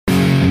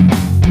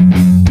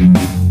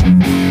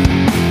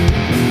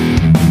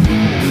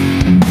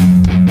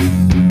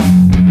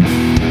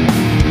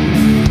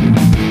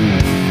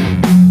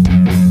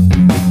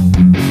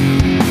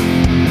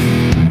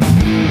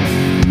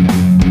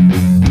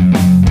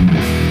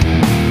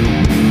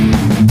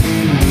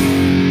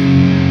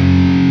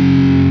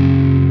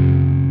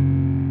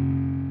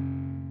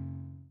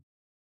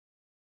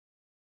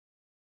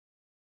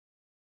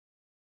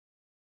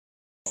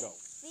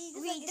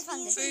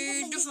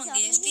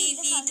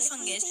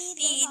fungus,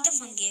 feed the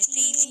fungus,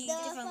 feed the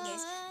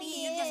fungus,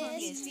 feed the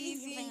fungus,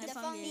 feed the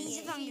fungus,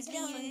 the fungus,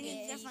 the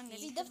fungus, the fungus,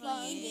 feed the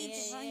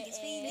fungus,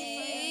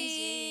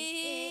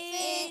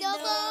 feed the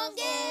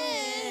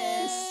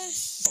fungus.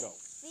 Go.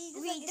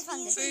 Feed the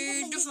fungus,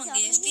 feed the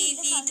fungus,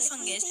 feed the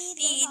fungus,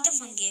 feed the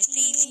fungus,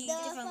 feed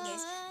the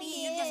fungus,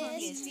 feed the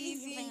fungus,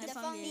 feed the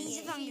fungus,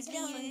 the fungus, the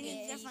fungus,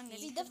 the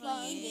fungus, feed the fungus,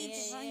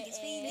 the fungus,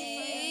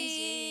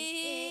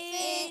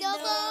 feed the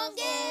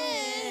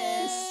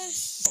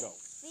fungus. Go.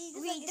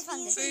 Feed the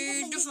fungus,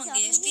 feed the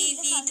fungus, feed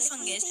the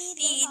fungus,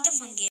 feed the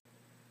fungus.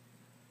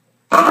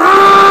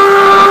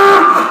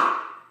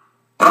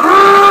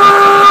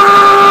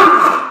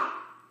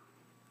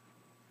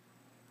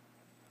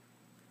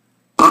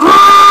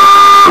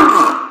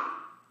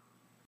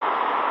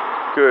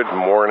 Good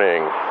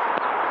morning,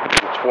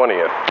 the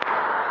 20th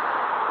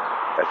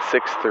at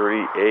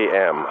 6:30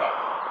 a.m.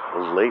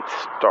 Late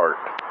start.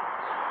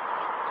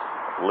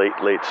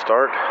 Late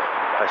start.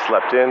 I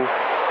slept in.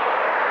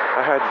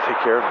 I had to take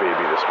care of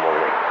baby this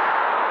morning.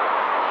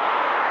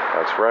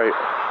 That's right.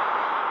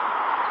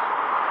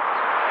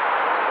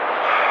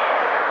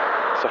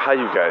 So how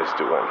you guys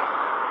doing?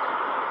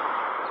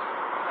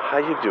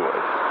 How you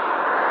doing?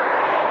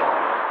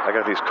 I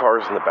got these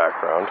cars in the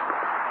background.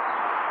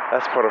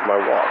 That's part of my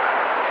walk.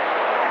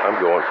 I'm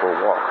going for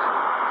a walk.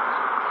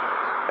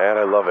 And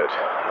I love it.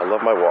 I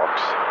love my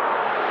walks.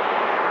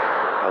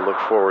 I look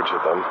forward to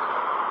them.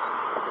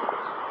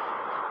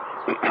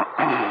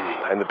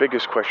 And the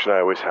biggest question I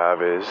always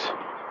have is,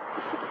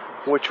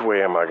 which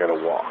way am I going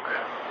to walk?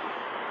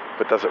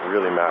 But does it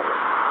really matter?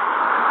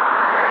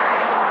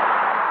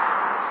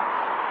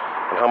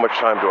 And how much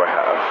time do I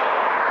have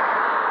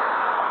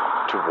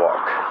to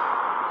walk?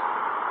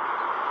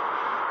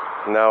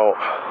 Now,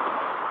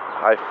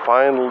 I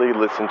finally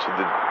listened to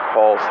the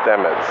Paul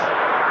Stamets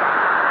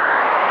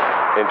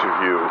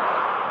interview,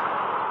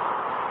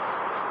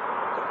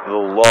 the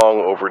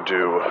long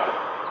overdue,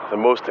 the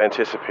most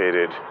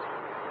anticipated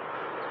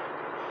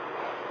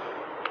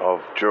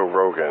of Joe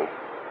Rogan.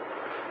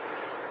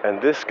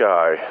 And this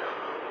guy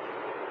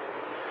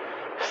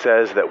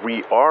says that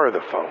we are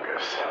the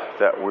fungus,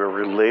 that we're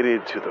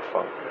related to the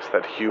fungus,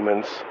 that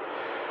humans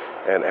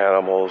and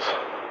animals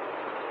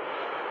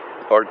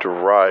are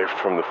derived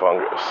from the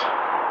fungus.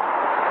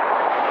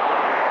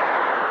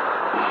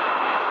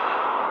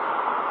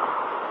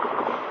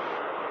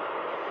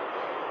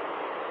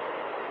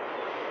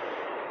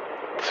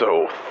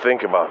 So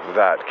think about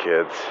that,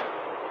 kids.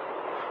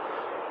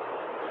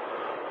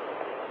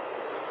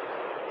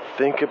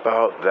 Think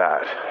about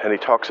that. And he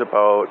talks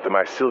about the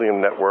mycelium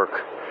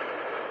network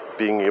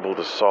being able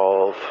to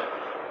solve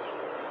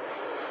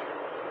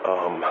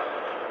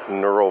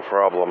neural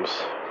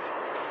problems.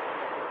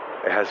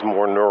 It has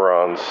more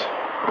neurons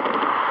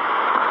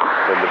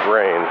than the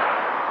brain.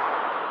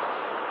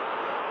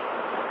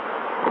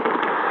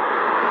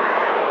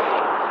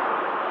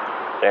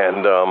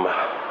 And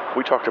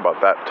we talked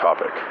about that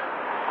topic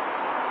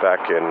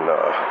back in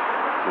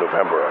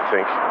November, I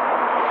think,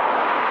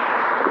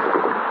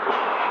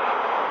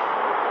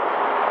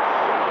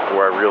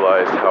 where I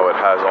realized how it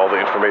has all the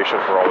information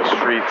for all the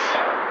streets.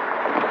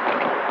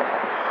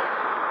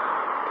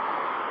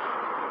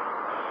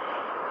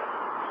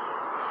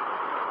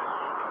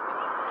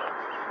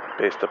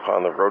 Based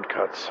upon the road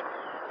cuts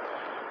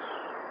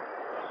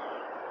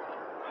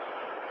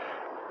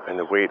and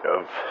the weight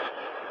of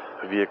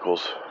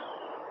vehicles.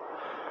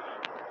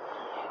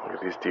 Look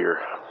at these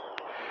deer.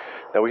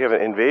 Now we have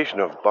an invasion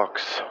of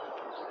bucks,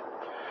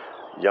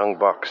 young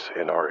bucks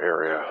in our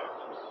area,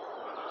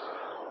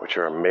 which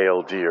are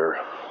male deer.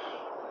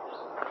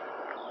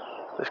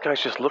 This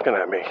guy's just looking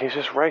at me. He's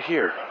just right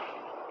here.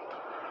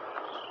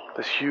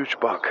 This huge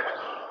buck.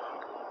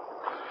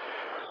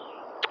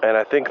 And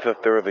I think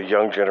that they're the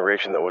young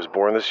generation that was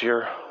born this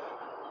year.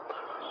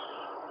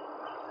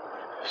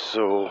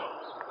 So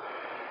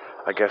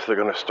I guess they're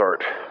going to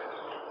start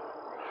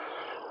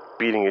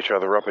beating each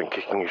other up and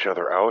kicking each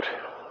other out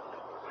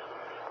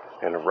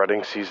in a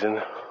rutting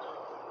season.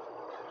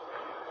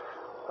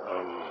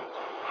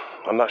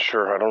 I'm not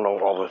sure. I don't know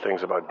all the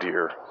things about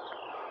deer.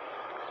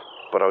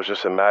 But I was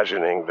just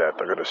imagining that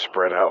they're going to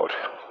spread out.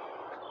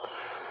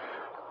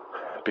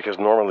 Because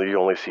normally you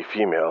only see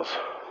females.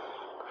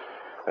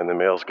 And the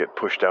males get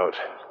pushed out.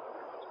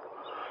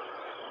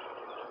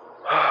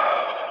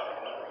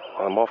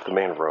 I'm off the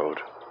main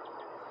road.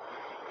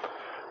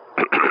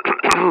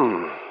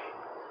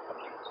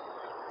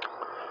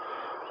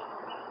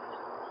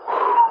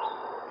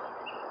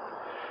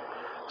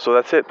 So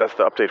that's it. That's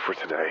the update for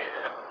today.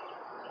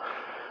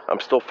 I'm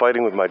still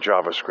fighting with my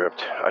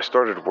JavaScript. I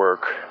started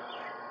work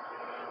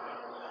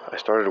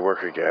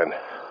again.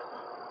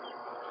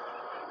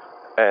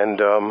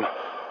 And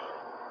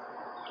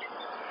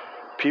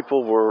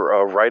people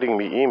were writing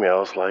me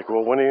emails like,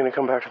 well, when are you going to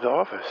come back to the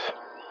office?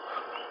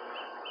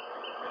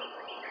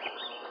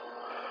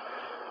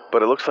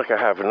 But it looks like I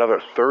have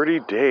another 30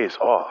 days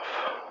off.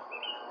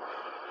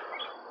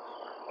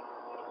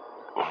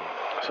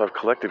 So I've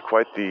collected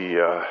quite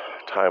the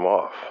time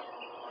off.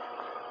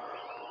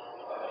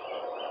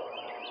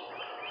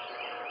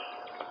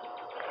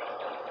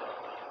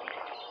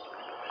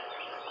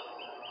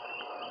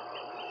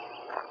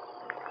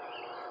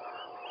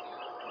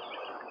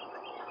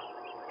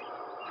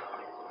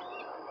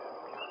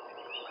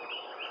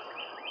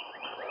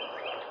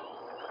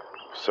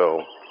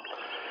 So,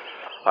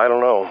 I don't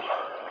know,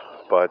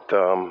 but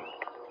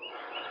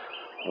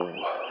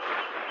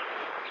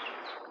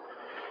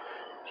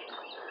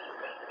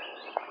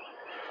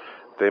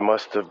they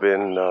must have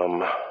been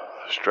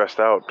stressed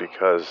out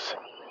because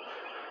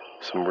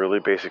some really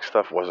basic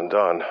stuff wasn't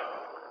done.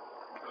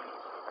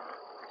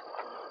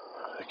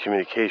 The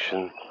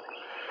communication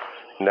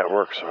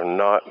networks are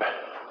not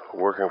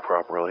working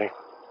properly.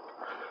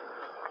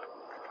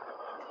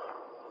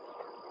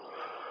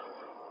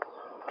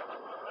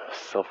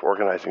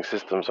 Self-organizing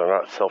systems are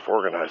not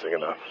self-organizing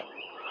enough.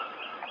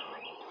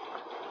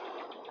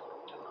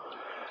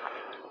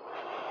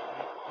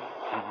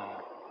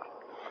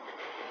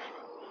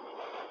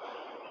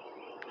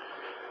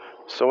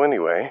 So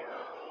anyway,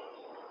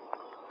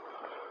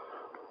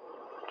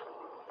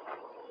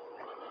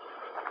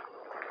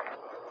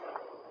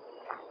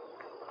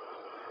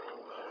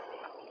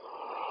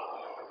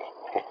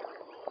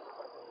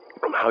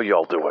 how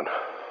y'all doing?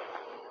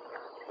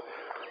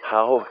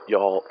 How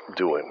y'all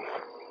doing?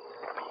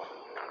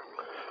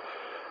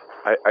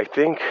 I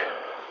think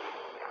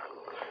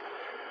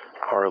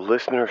our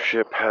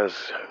listenership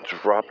has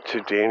dropped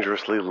to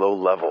dangerously low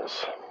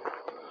levels.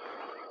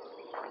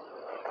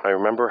 I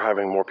remember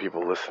having more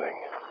people listening.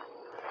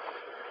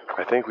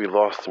 I think we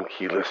lost some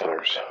key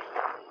listeners.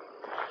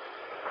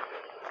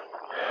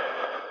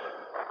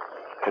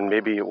 And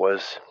maybe it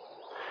was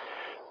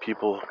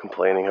people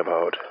complaining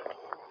about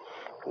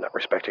not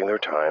respecting their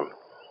time.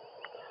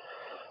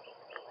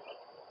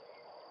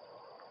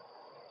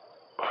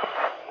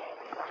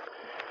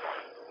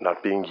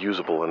 Not being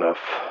useful enough,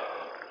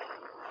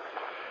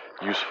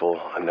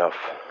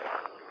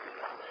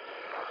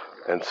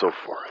 and so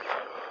forth.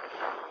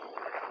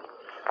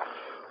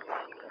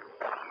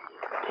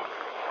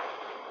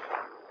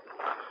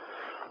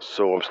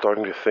 So I'm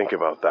starting to think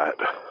about that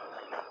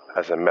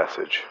as a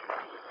message.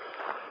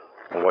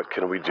 What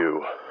can we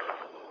do?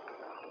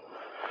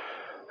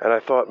 And I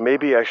thought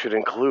maybe I should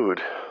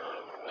include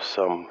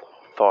some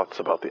thoughts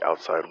about the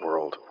outside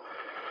world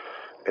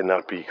and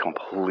not be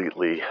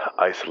completely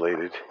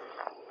isolated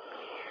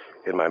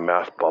in my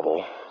math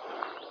bubble.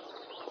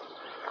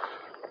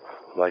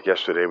 Like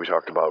yesterday, we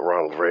talked about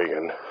Ronald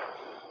Reagan.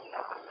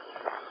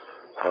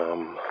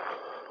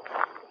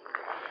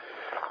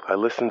 I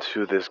listened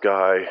to this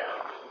guy,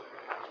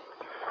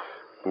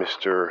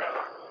 Mr.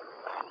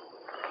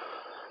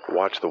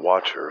 Watch the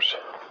Watchers,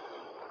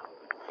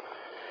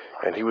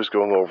 and he was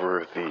going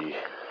over the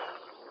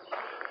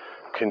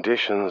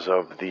conditions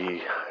of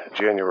the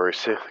January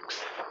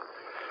 6th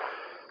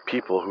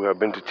people who have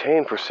been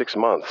detained for 6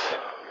 months,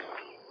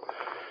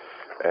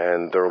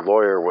 and their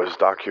lawyer was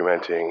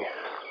documenting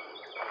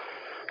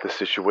the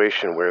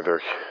situation where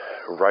their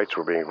rights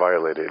were being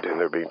violated and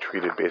they're being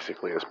treated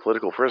basically as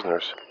political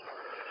prisoners.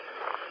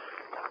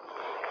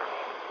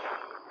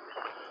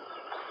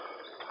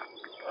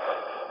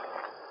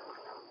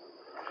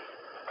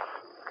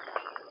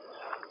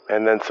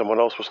 And then someone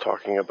else was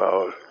talking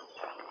about,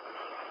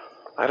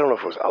 I don't know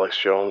if it was Alex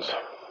Jones.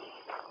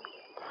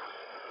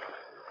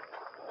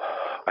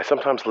 I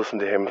sometimes listen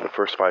to him in the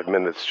first 5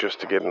 minutes just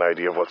to get an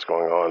idea of what's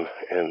going on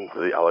in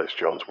the Alex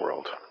Jones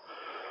world.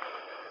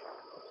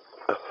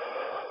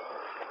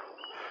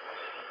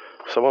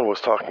 Someone was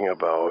talking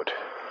about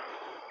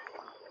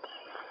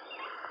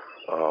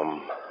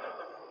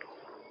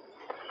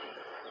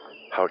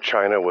how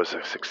China was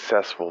a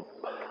successful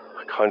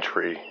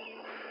country.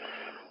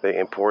 They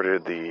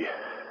imported the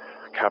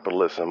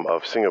capitalism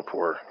of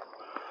Singapore,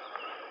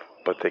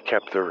 but they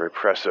kept their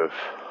repressive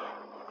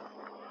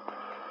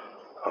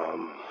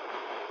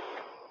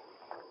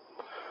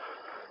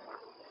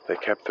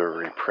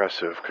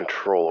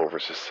control over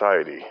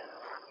society,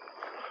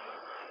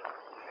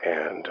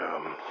 and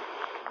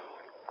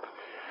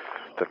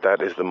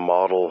that is the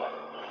model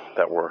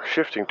that we're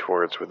shifting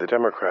towards with the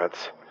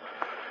Democrats,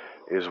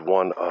 is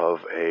one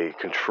of a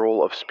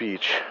control of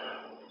speech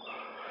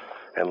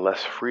and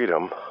less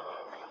freedom,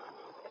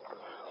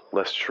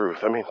 less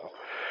truth. I mean,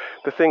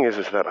 the thing is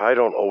that I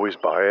don't always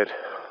buy it,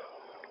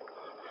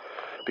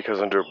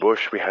 because under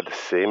Bush we had the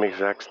same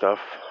exact stuff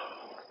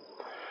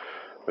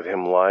with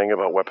him lying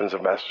about weapons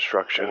of mass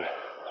destruction.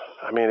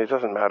 I mean, it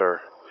doesn't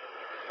matter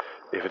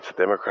if it's a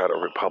Democrat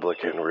or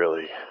Republican,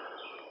 really.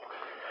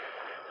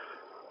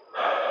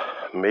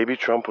 Maybe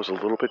Trump was a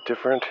little bit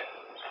different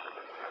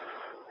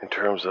in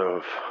terms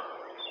of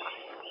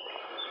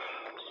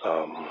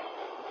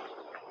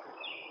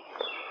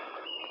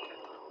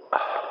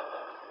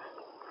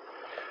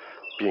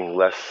being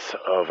less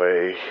of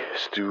a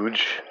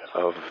stooge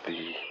of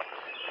the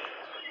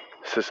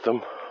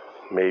system,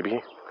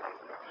 maybe.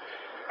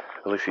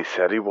 At least he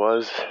said he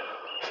was,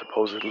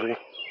 supposedly.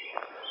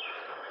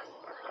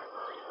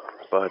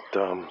 But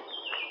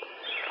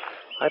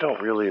I don't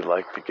really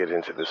like to get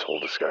into this whole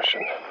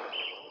discussion.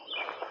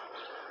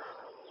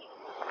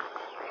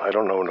 I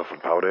don't know enough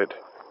about it,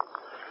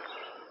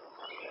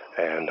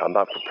 and I'm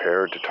not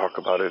prepared to talk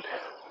about it.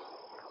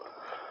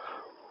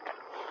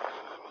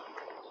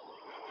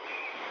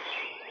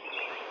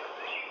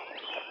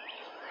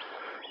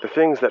 The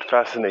things that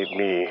fascinate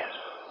me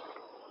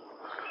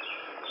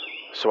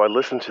So I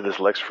listened to this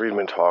Lex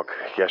Friedman talk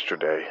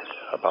yesterday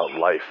about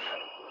life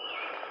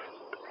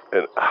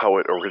and how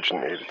it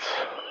originates.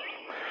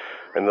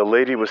 And the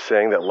lady was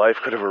saying that life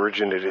could have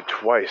originated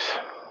twice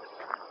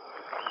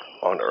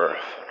on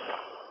Earth.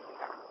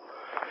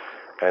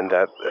 And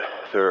that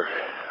they're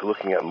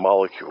looking at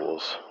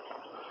molecules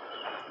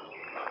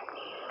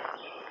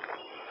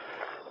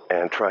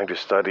and trying to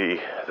study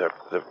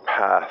the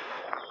path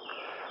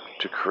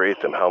to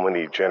create them, how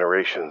many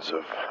generations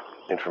of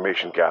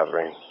information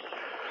gathering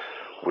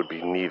would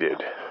be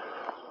needed.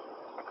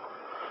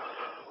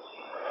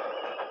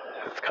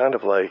 It's kind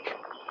of like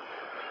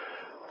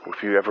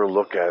if you ever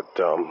look at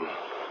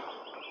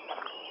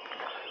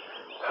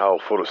how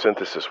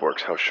photosynthesis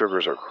works, how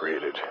sugars are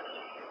created.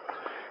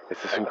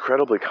 It's this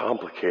incredibly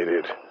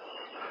complicated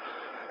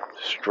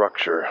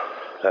structure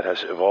that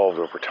has evolved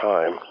over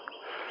time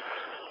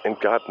and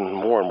gotten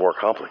more and more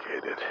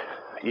complicated.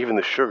 Even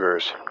the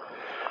sugars,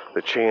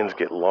 the chains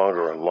get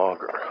longer and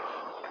longer.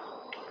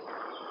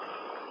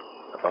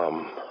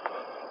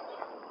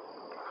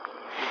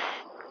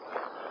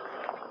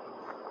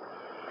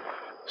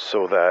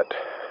 So that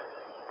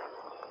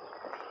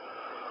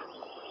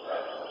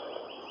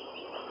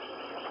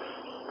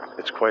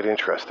it's quite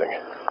interesting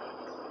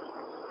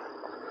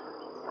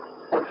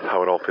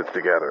how it all fits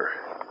together.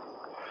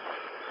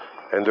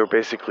 And they're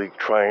basically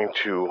trying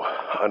to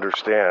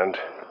understand,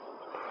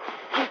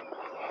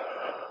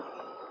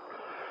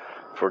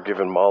 for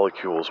given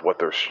molecules, what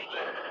their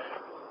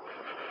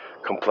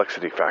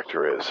complexity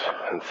factor is,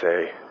 and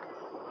say,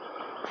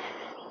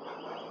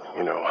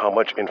 you know, how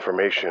much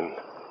information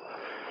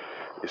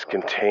is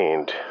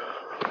contained,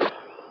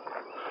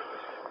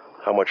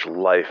 how much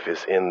life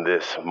is in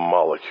this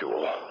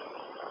molecule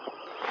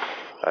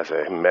as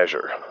a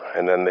measure.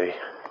 And then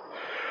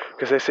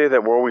because they say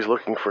that we're always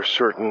looking for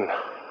certain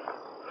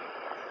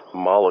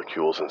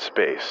molecules in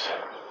space.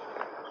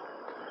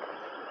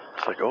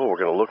 It's like, oh, we're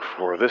going to look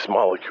for this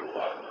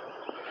molecule.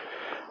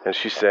 And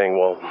she's saying,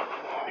 well,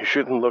 you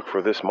shouldn't look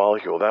for this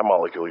molecule, that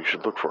molecule. You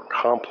should look for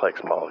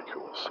complex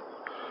molecules.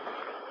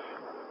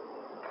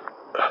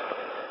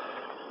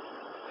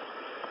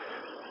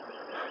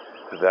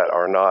 That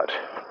are not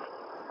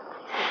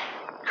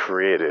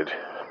created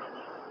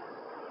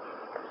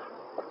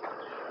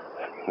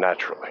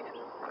naturally.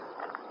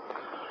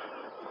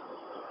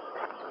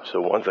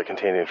 So ones that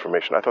contain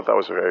information. I thought that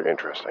was very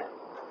interesting.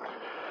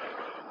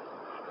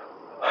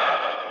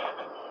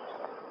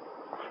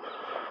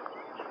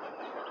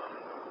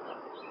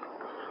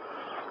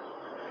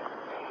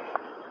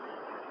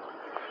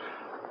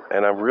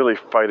 And I'm really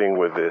fighting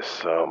with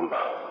this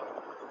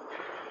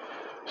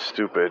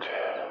stupid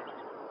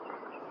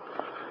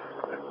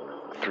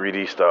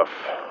 3D stuff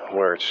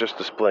where it's just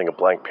displaying a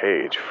blank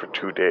page for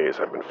 2 days.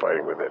 I've been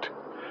fighting with it.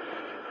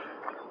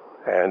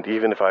 And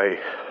even if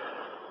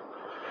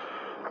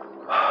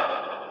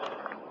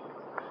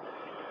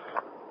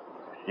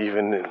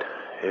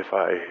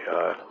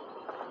I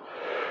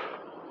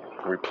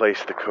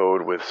replace the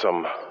code with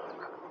some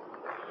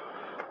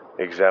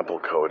example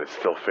code, it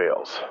still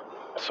fails.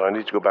 So I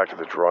need to go back to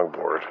the drawing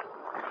board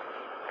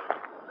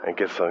and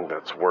get something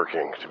that's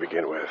working to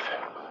begin with.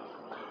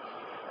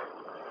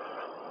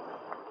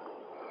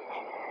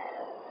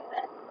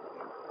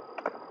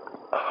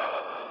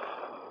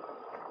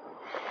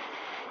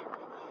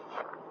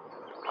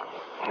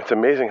 It's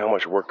amazing how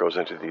much work goes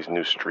into these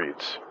new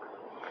streets.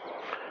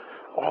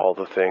 All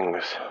the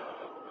things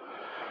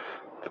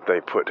that they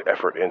put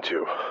effort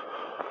into.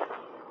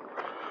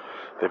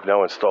 They've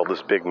now installed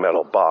this big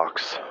metal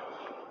box.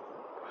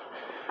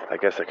 I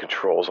guess it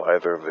controls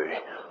either the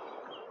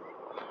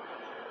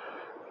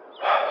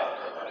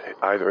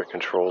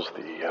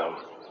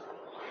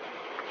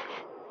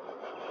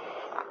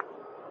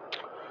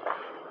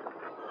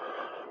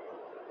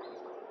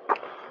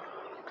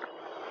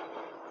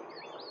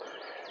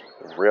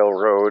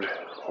railroad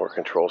or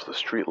controls the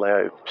street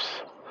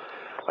lamps.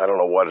 I don't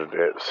know what it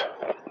is.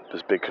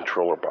 This big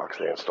controller box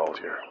they installed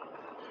here.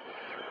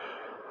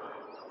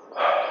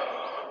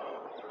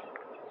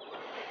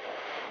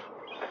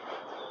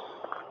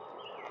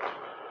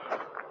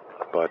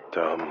 But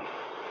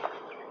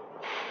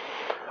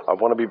I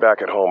want to be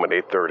back at home at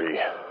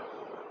 8:30.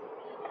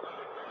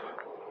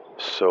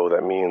 So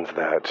that means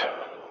that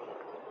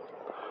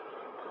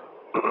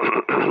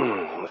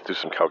let's do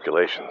some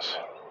calculations.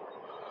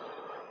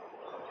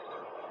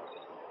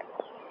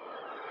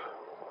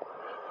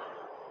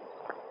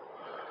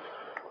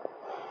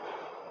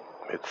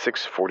 It's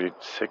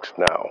 6:46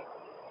 now.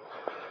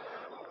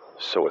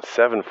 So at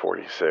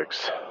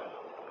 7:46,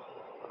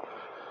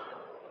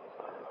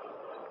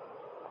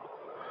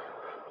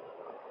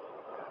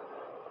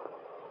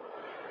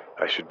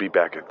 I should be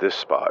back at this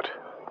spot.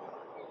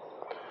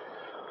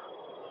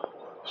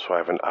 So I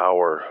have an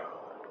hour.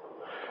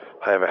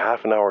 I have a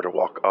half an hour to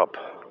walk up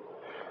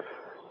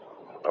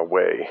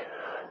away.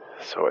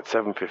 So at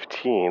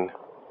 7:15,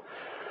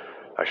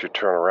 I should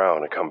turn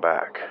around and come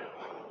back.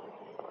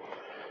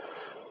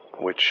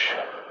 Which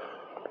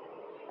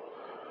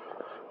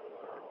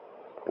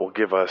will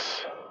give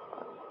us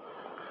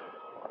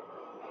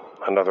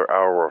another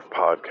hour of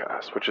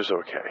podcast, which is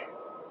okay.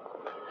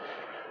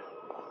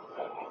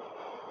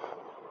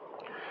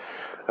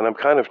 And I'm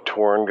kind of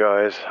torn,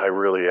 guys. I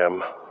really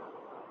am.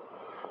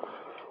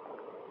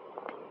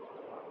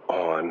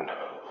 On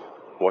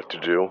what to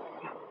do,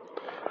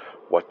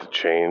 what to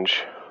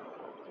change.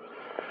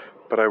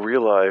 But I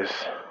realize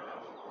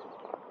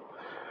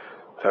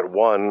that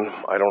one,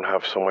 I don't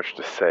have so much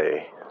to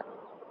say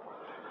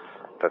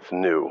that's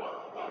new.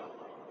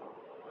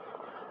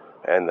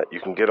 And that you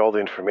can get all the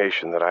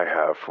information that I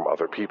have from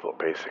other people,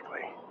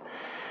 basically.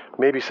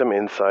 Maybe some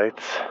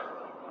insights,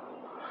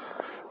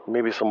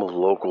 maybe some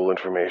local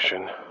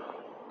information.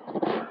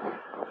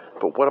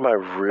 But what am I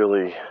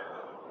really,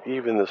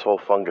 even this whole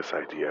fungus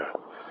idea?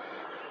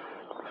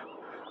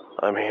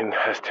 I mean,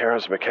 has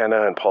Terence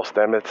McKenna and Paul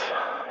Stamets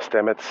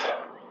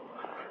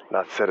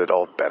not said it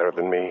all better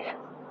than me?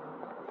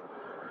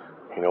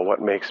 You know, what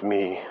makes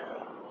me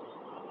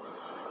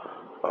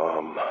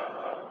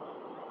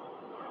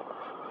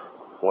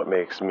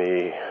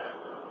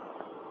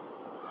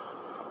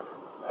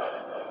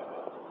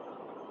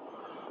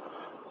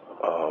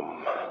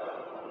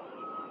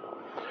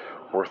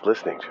worth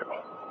listening to?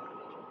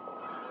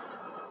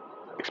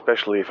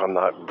 Especially if I'm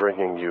not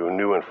bringing you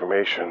new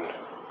information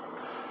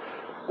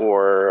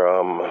or,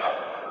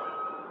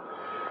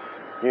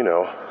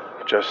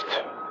 just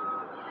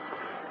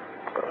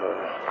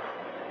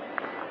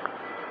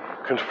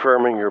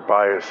confirming your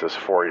biases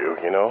for you,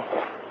 you know?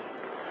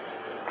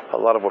 A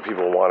lot of what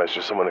people want is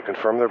just someone to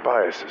confirm their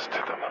biases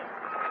to them.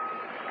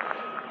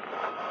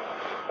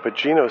 But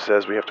Gino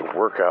says we have to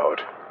work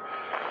out,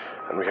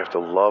 and we have to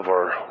love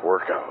our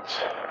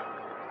workouts.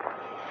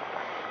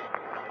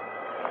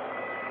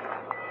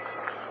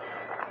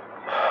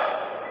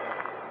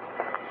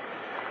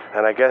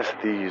 And I guess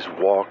these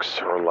walks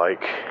are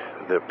like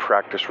the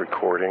practice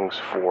recordings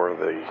for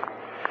the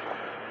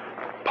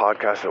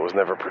podcast that was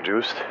never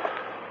produced.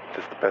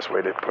 That's the best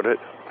way to put it.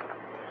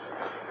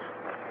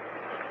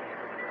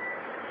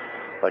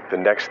 Like the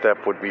next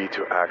step would be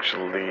to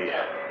actually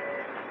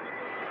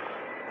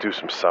do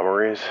some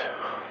summaries.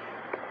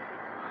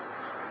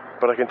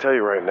 But I can tell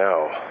you right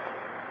now,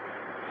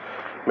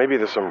 maybe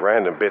there's some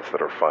random bits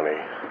that are funny.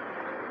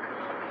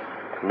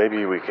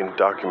 Maybe we can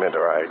document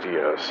our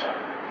ideas.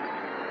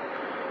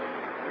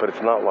 But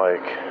it's not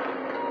like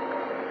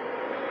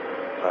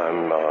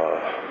I'm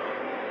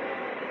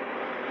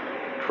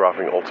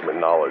dropping ultimate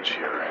knowledge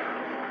here.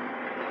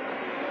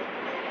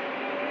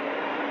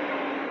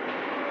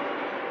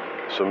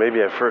 So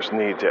maybe I first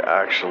need to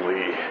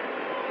actually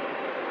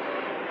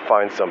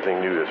find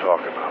something new to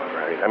talk about,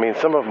 right? I mean,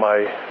 some of my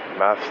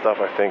math stuff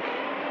I think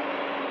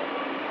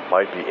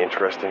might be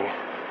interesting.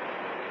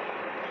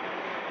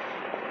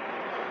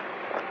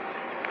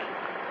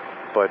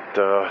 But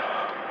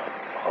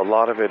a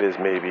lot of it is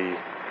maybe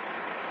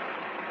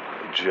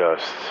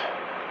just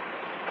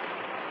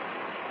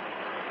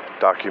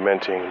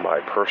documenting my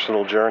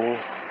personal journey,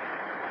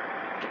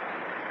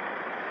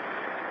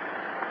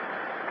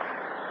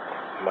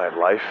 my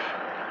life,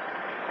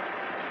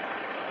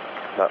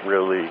 not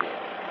really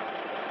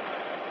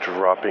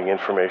dropping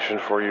information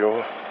for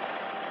you.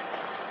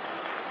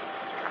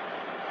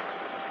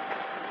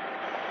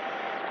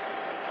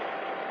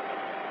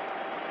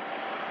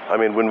 I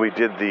mean, when we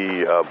did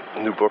the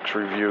new books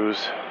reviews,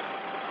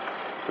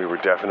 we were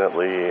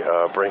definitely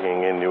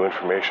bringing in new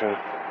information,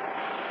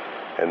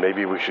 and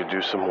maybe we should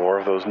do some more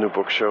of those new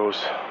book shows.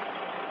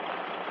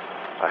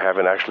 I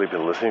haven't actually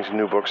been listening to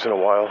new books in a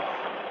while.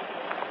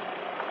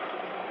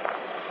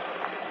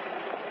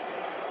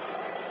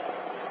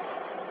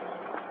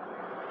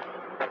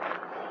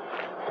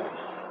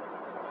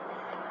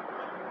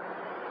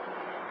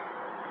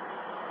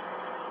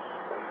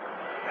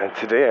 And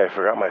today I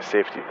forgot my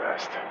safety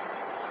vest.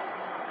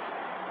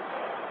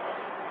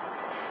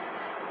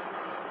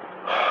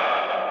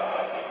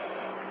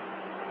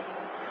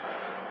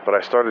 But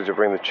I started to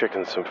bring the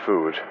chickens some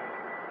food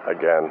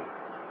again,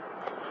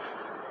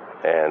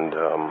 and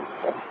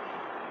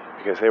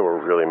because they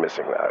were really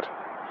missing that,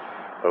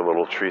 their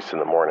little treats in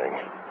the morning.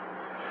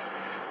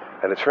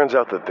 And it turns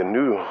out that the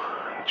new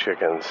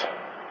chickens,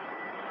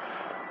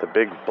 the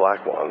big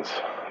black ones,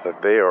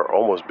 that they are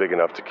almost big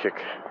enough to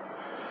kick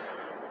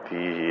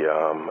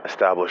the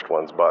established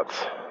ones'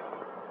 butts,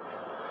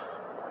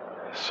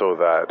 so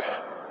that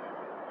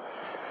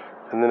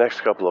in the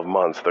next couple of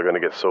months they're going to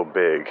get so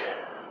big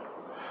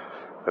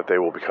that they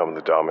will become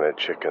the dominant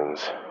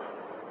chickens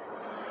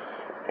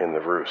in the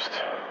roost.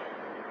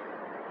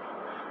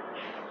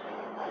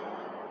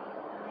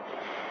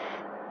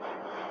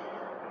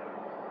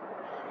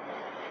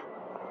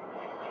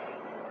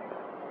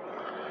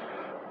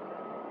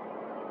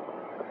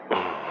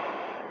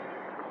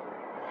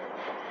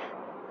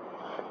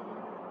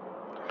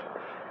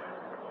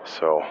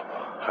 So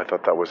I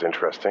thought that was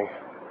interesting.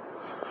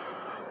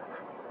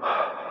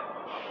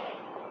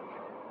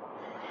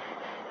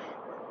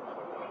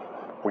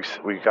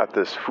 We got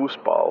this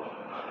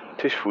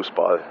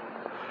Tischfußball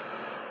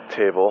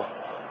table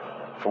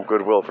from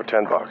Goodwill for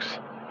 $10,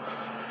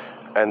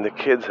 and the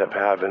kids have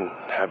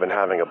been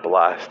having a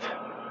blast.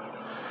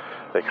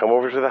 They come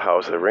over to the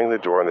house, they ring the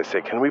door, and they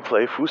say, "Can we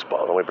play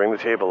foosball?" And we bring the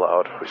table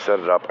out, we set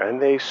it up,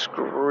 and they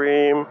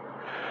scream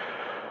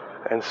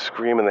and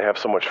scream, and they have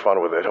so much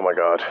fun with it. Oh my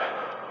God.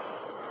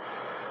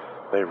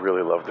 They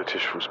really love the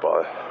Tisch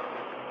foosball.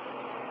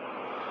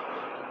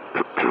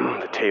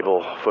 The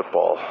table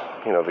football,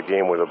 you know, the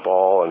game with a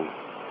ball, and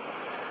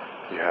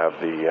you have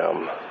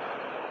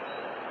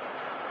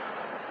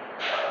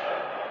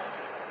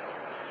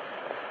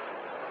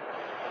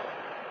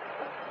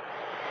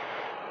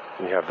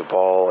the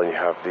ball, and you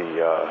have the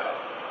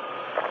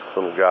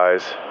little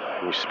guys,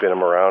 and you spin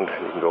them around,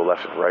 and you can go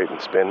left and right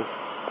and spin.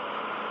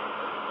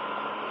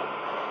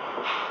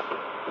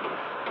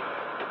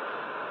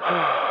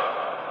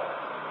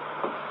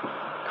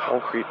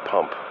 Concrete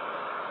pump.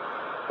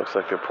 Looks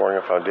like they're pouring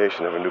a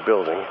foundation of a new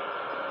building.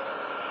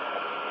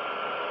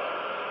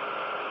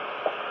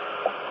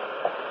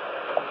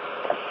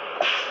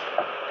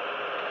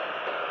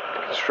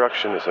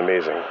 Construction is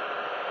amazing.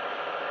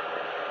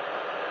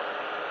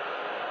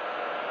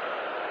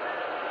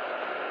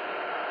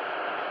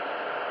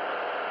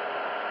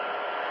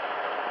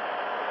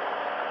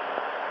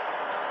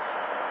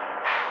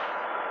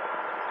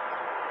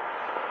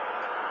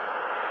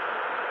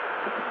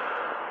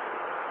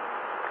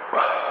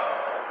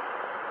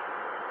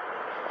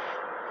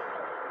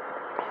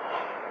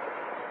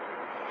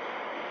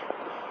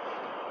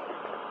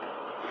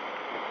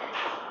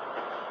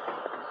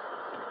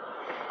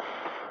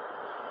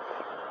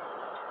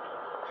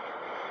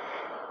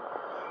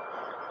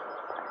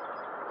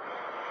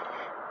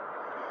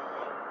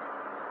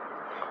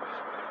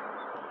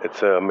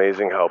 It's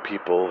amazing how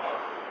people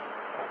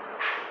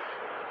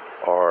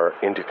are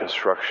into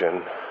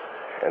construction,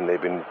 and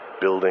they've been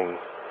building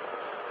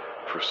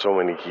for so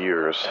many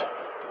years,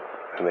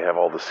 and they have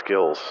all the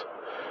skills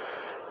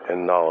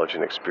and knowledge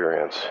and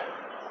experience.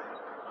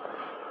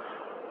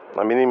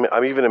 I mean,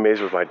 I'm even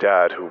amazed with my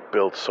dad, who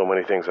built so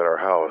many things at our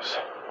house.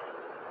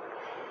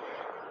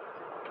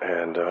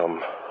 And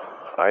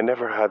I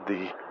never had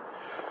the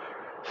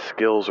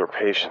skills or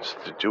patience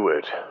to do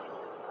it.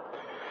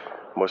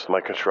 Most of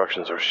my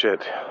constructions are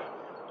shit.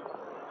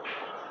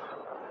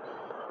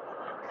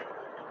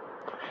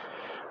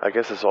 I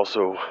guess it's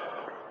also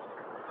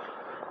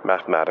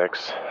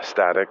mathematics,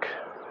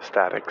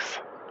 statics,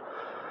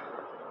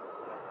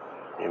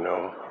 you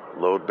know,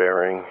 load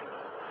bearing,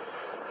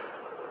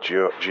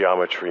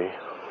 geometry,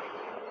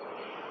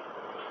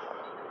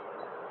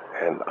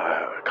 and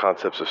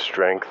concepts of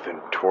strength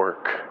and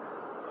torque,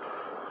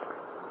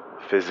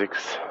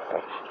 physics.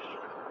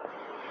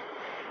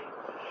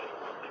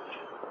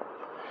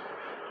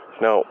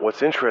 Now,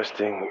 what's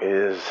interesting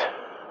is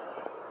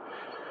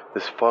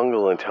this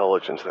fungal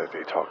intelligence that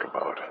they talk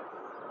about,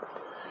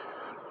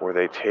 where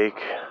they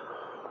take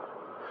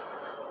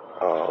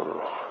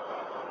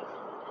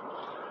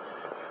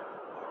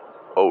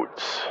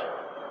oats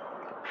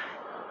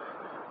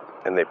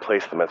and they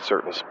place them at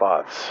certain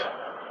spots,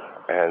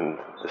 and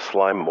the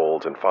slime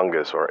mold and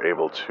fungus are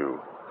able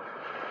to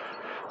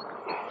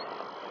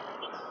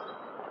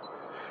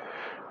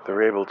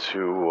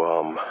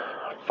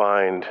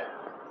find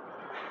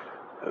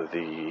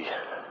the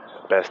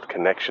best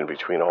connection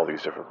between all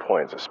these different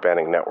points, a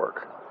spanning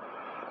network.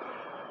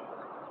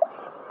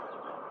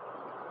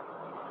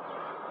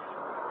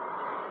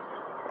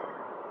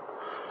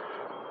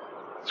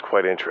 It's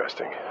quite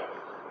interesting.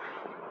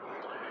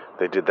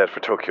 They did that for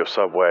Tokyo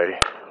Subway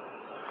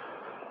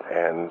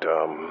and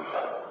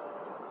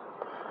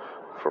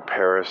for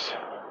Paris,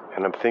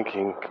 and I'm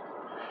thinking,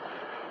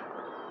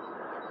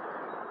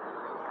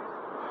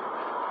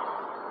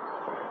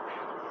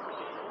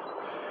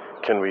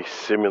 can we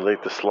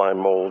simulate the slime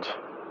mold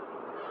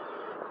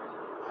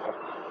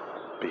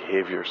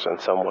behaviors in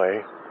some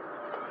way?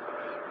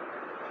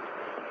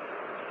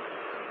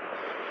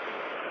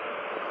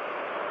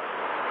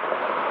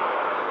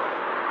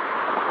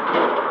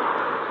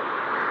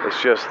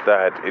 It's just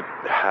that it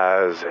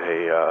has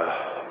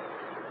a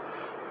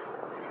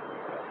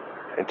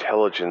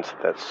intelligence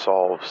that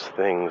solves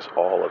things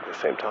all at the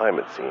same time,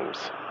 it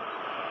seems.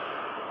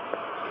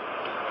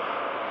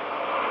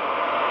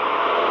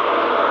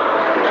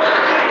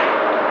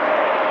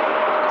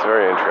 It's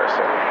very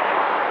interesting.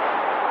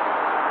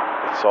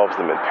 It solves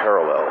them in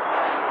parallel.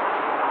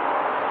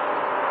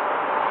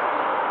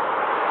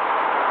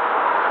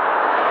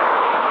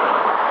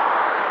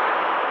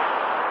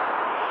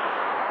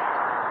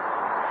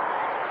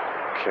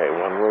 Okay,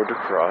 one road to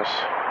cross.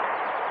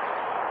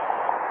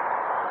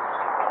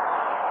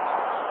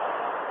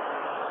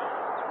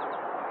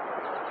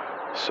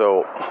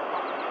 So,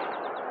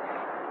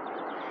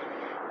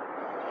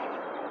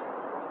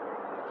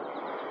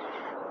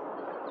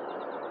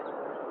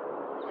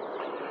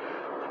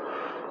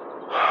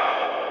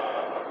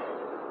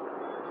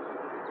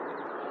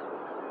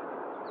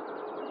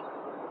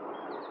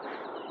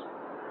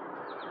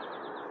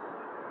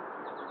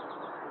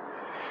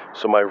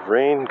 my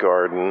rain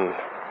garden,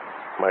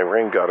 my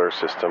rain gutter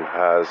system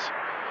has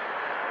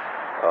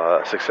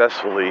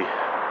successfully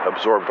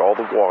absorbed all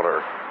the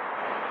water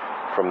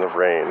from the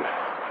rain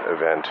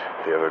event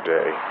the other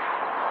day.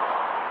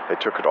 They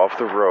took it off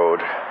the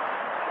road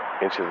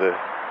into the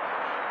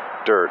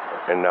dirt,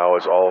 and now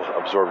it's all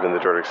absorbed in the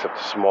dirt except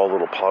a small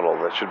little puddle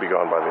that should be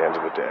gone by the end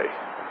of the day.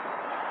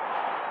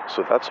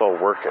 So that's all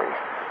working.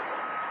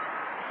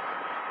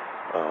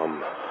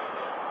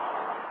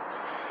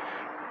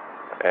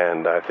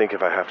 And I think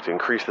if I have to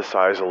increase the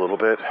size a little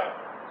bit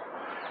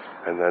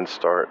and then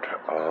start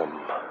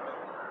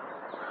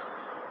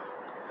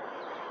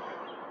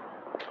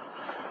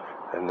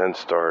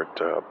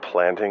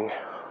planting.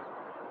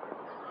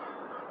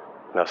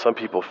 Now some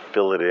people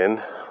fill it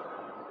in.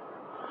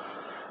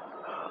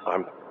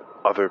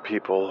 Other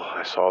people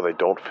I saw, they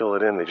don't fill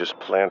it in, they just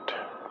plant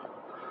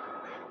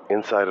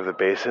inside of the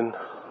basin,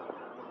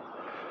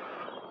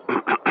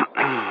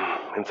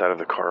 inside of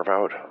the carve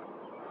out.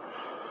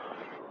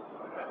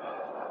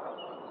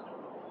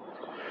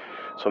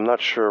 So I'm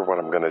not sure what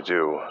I'm going to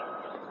do.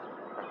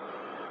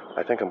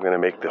 I think I'm going to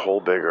make the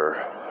hole bigger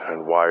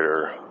and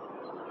wider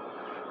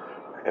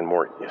and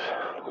more,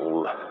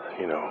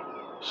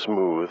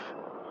 smooth.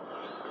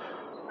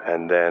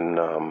 And then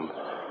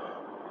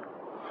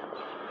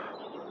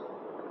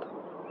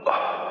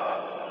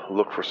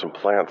look for some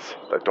plants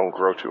that don't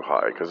grow too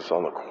high because it's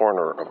on the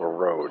corner of a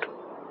road.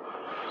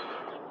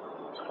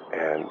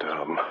 And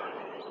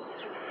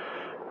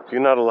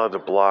you're not allowed to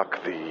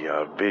block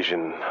the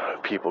vision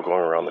of people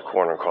going around the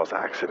corner and cause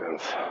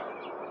accidents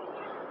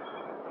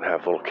and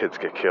have little kids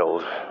get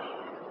killed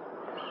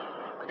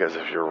because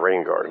of your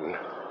rain garden.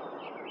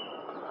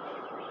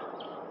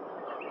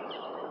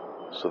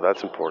 So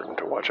that's important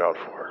to watch out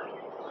for.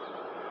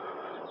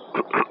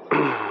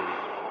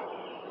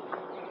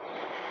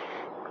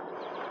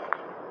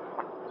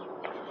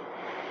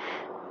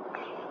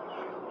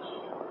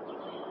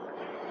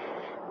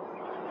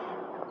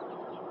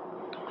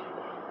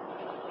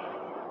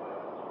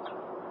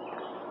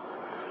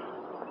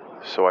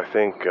 So I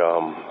think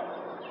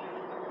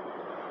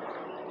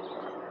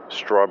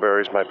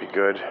strawberries might be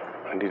good.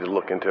 I need to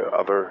look into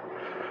other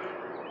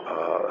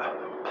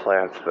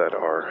plants that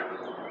are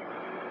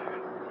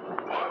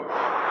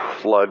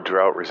flood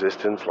drought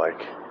resistant,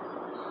 like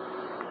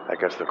I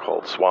guess they're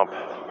called swamp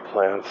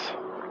plants.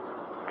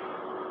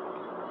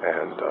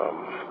 And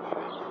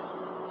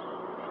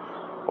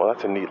well,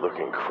 that's a neat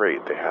looking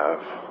crate they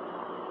have.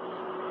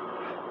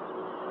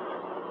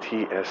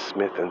 T.S.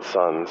 Smith and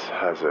Sons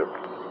has a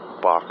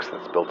box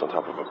that's built on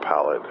top of a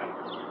pallet.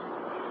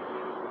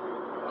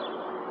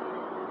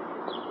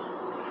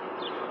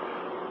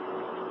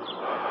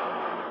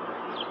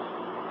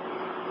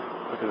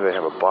 Look at, they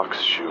have a box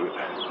chute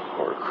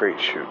or a crate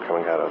chute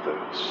coming out of the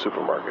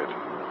supermarket.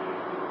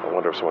 I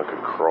wonder if someone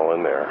could crawl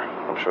in there.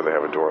 I'm sure they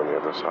have a door on the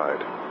other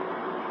side.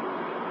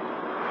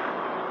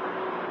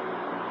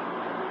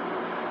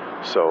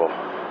 So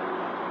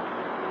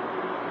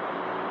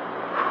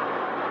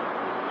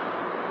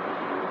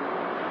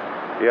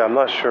yeah, I'm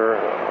not sure.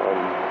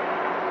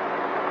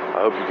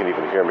 I hope you can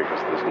even hear me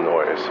because of this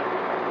noise.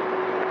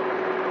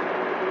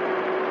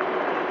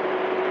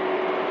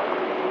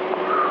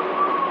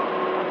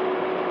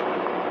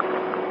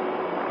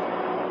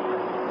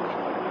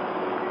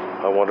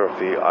 I wonder if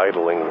the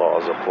idling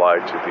laws apply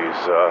to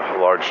these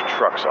large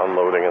trucks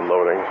unloading and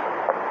loading.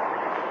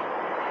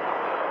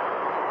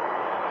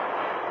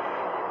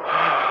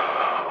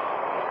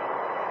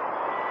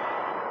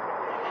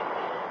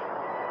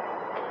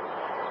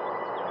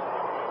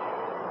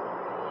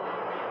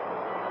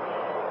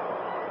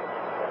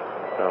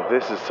 Now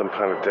this is some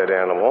kind of dead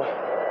animal.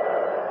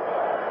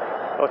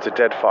 Oh, it's a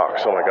dead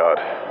fox. Oh my god.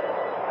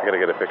 I gotta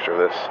get a picture of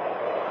this.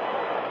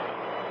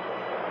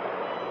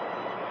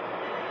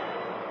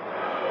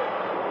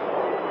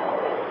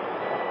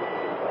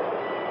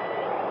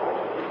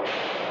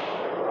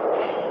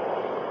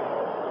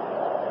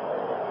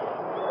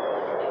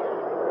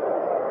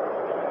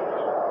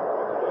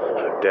 A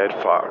dead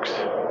fox.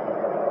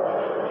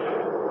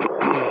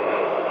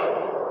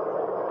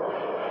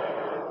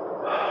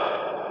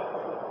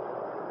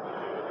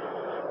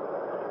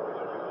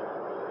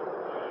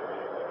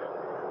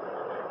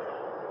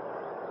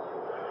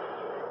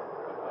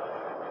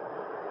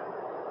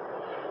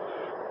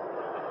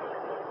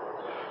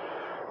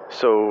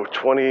 So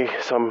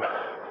 20-some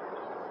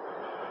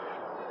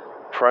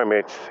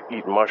primates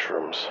eat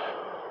mushrooms,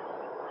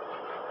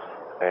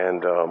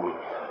 and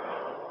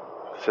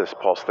says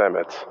Paul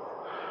Stamets,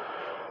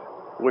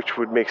 which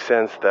would make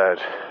sense that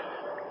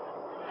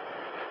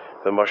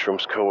the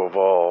mushrooms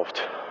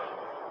co-evolved.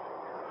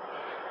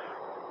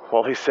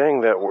 Well, he's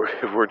saying that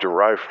we're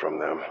derived from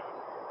them.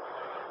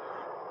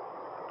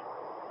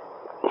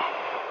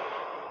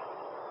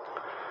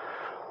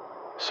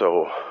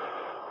 So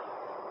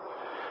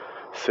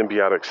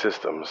symbiotic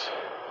systems,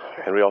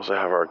 and we also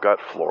have our gut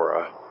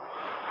flora,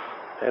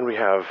 and we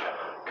have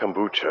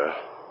kombucha,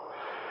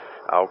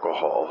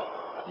 alcohol,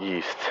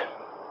 yeast,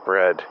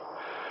 bread,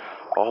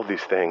 all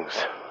these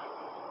things.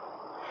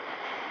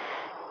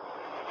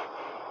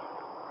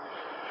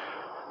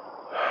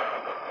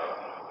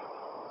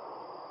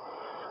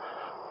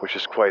 Which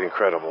is quite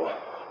incredible.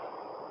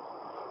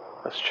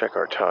 Let's check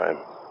our time,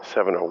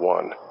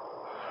 7:01.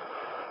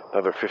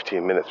 another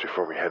 15 minutes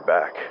before we head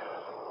back.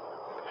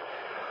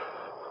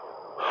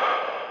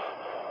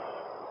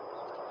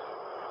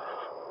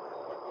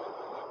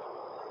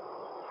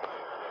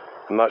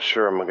 I'm not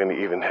sure I'm going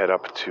to even head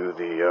up to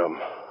the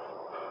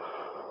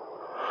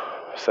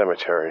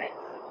cemetery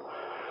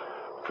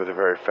for the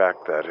very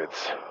fact that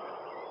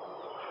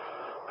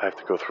I have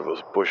to go through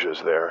those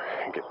bushes there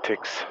and get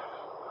ticks.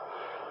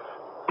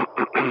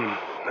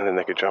 And then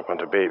they could jump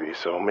onto baby.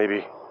 So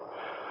maybe,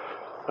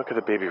 look at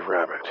the baby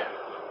rabbit.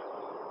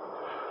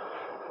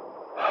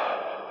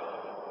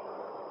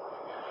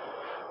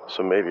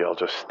 So maybe I'll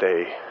just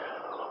stay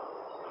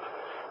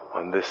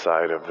on this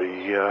side of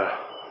the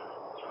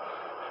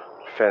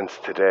fence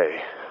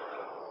today.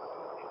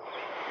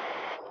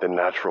 The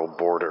natural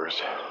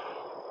borders.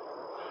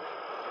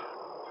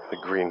 The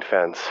green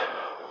fence.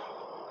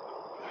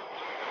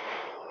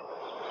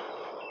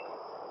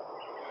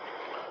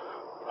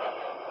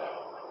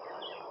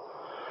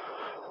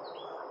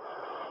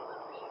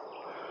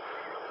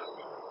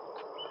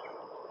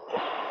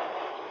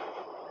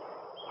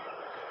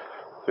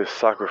 This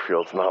soccer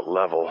field's not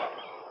level.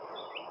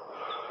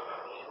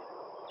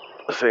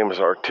 The same as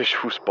our Tisch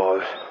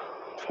Fußball,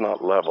 it's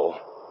not level.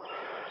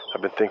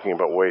 I've been thinking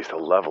about ways to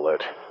level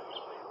it.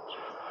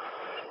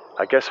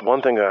 I guess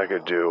one thing that I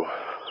could do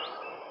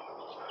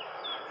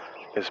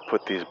is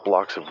put these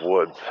blocks of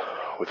wood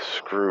with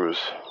screws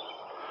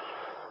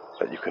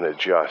that you can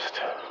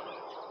adjust,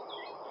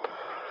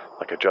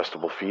 like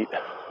adjustable feet,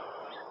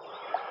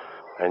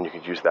 and you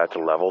could use that to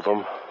level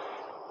them.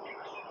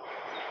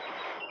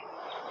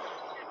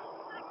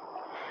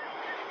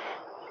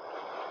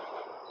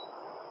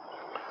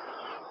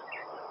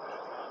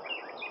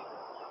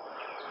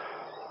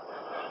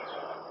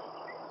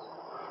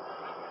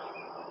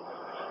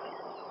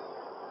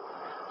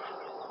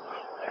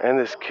 And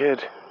this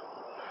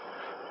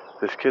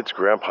kid's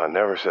grandpa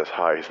never says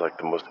hi. He's like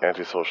the most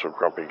antisocial,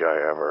 grumpy guy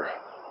ever.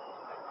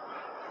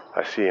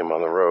 I see him on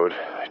the road.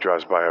 He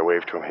drives by, I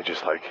wave to him. He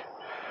just like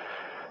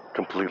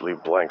completely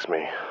blanks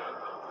me.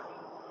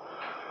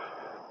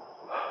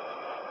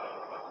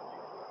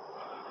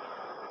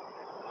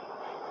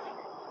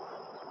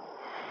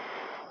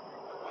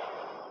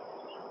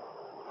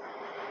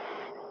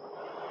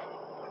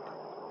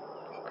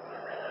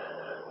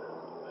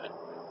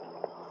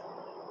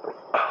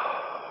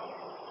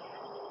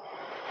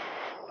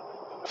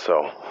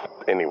 So,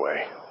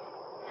 anyway.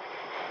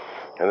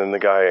 And then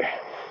the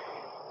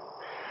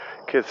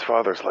kid's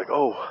father's like,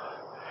 oh,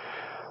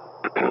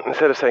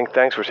 instead of saying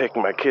thanks for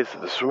taking my kids to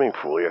the swimming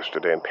pool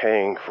yesterday and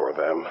paying for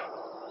them,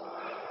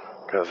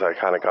 because I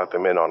kind of got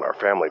them in on our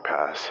family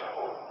pass,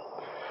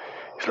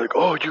 he's like,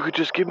 oh, you could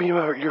just give me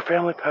your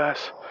family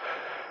pass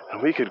and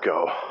we could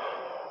go.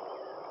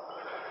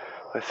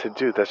 I said,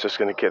 dude, that's just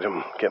going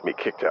to get me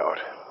kicked out.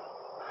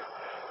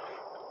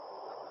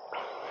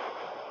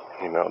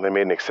 You know, they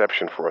made an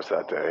exception for us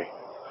that day.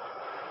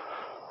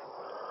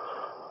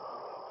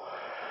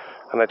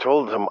 And I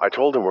told him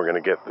we're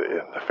going to get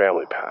the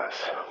family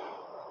pass.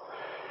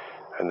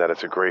 And that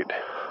it's a great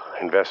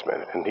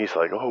investment. And he's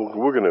like, oh,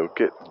 we're going to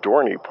get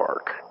Dorney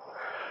Park.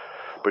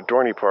 But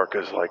Dorney Park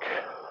is like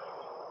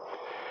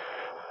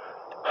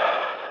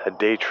a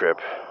day trip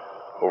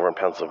over in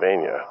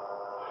Pennsylvania.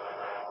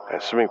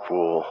 And swimming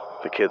pool,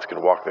 the kids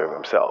can walk there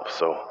themselves.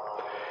 So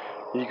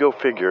you go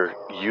figure,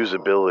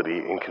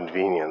 usability and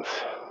convenience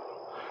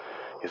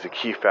is a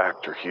key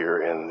factor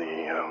here in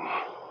the,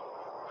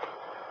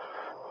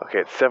 okay,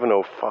 it's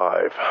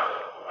 7:05.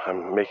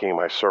 I'm making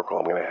my circle.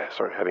 I'm going to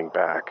start heading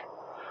back.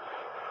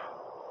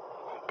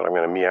 But I'm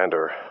going to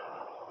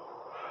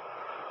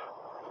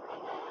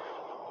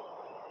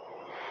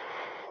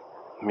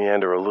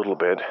meander a little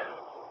bit.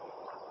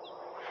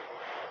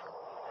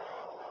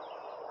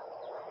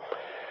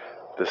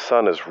 The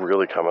sun is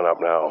really coming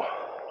up now.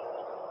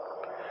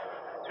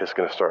 It's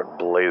going to start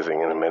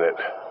blazing in a minute.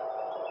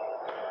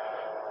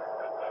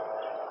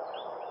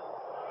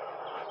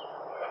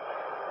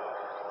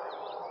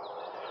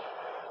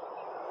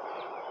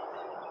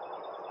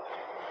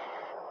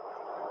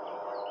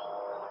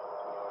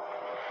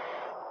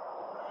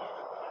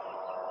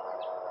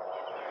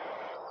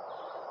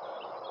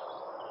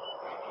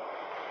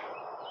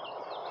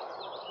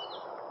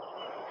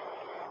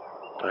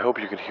 I hope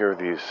you can hear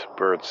these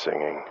birds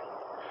singing.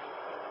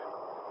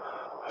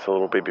 There's a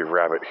little baby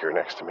rabbit here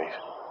next to me,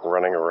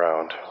 running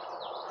around.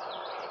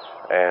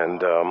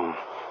 And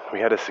we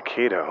had a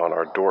cicada on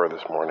our door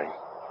this morning,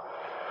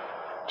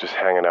 just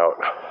hanging out.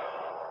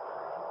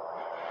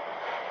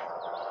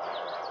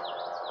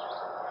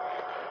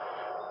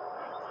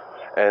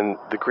 And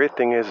the great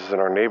thing is in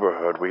our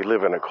neighborhood, we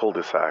live in a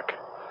cul-de-sac,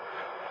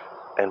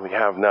 and we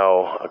have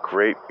now a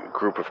great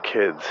group of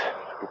kids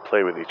who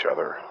play with each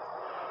other.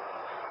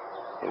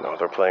 You know,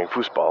 they're playing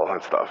foosball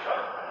and stuff.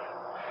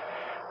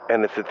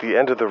 And it's at the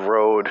end of the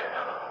road,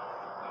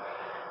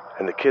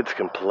 and the kids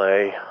can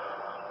play,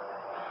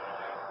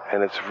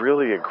 and it's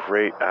really a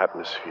great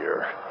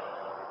atmosphere.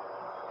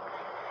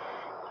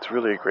 It's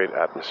really a great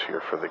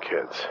atmosphere for the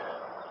kids.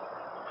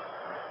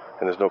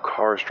 And there's no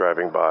cars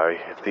driving by.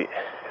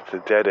 It's a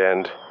dead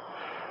end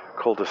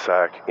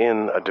cul-de-sac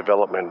in a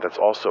development that's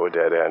also a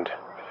dead end.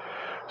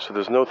 So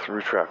there's no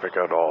through traffic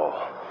at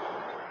all.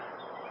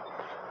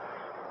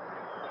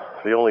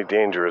 The only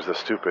danger is the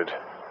stupid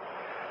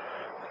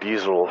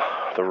diesel.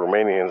 The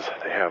Romanians,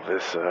 they have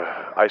this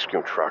ice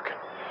cream truck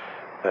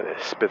that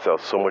spits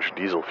out so much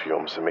diesel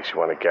fumes it makes you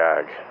want to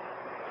gag.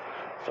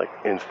 It's like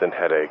instant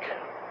headache.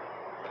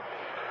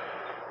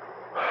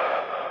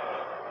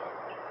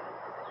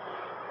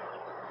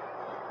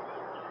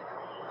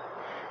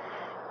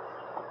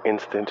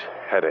 Instant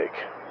headache.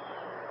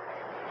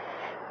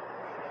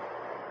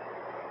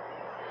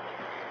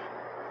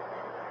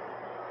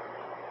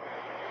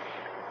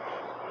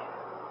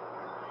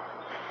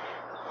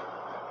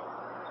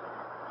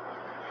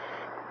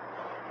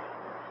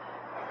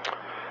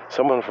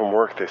 Someone from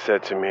work, they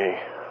said to me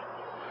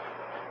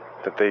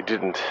that they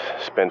didn't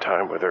spend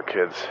time with their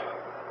kids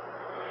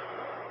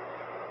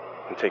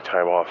and take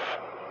time off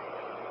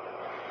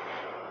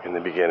in the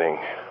beginning,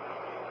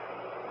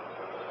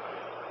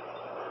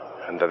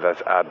 and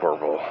that's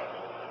admirable.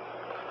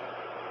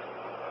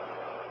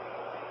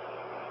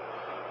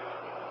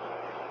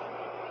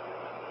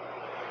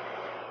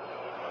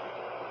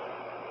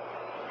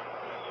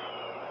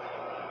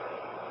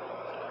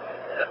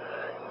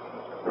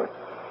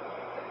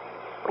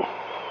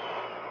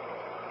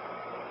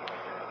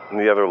 And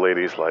the other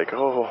lady's like,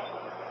 oh,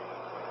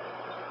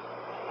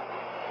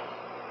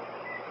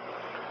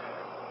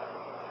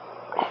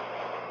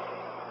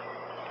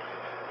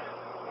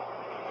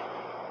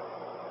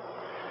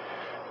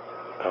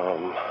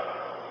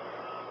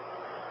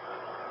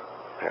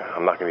 yeah,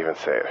 I'm not gonna even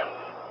say it.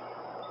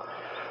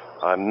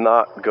 I'm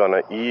not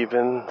gonna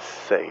even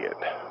say it.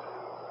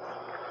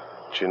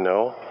 Do you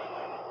know?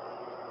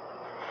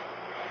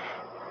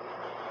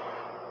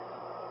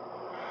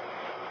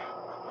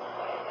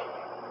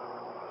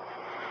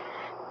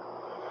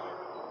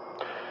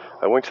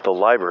 I went to the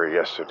library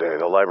yesterday.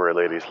 The library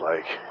lady's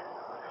like,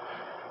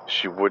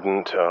 she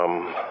wouldn't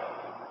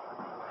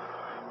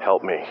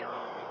help me.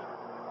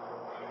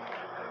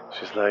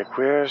 She's like,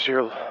 where's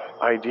your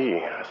ID?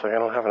 I was like, I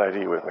don't have an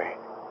ID with me.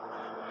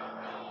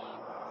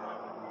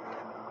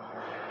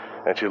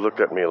 And she looked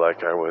at me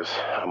like I was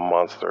a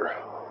monster.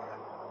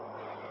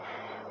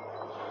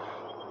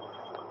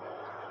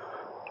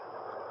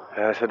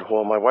 And I said,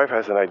 well, my wife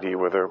has an ID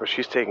with her, but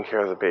she's taking care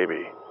of the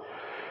baby.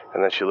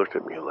 And then she looked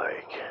at me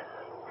like,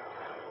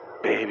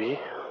 baby?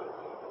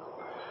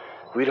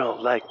 We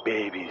don't like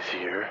babies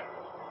here.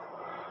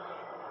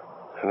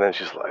 And then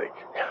she's like,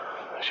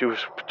 she was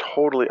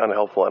totally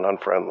unhelpful and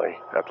unfriendly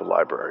at the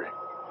library.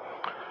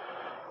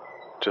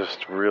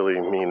 Just really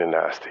mean and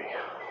nasty.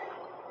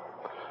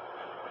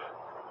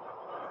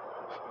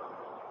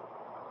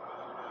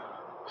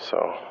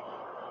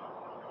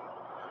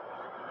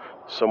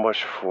 So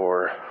much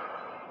for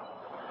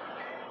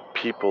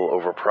people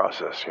over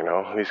process, you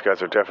know? These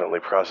guys are definitely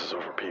process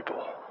over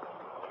people.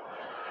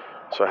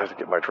 So I have to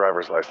get my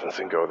driver's license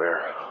and go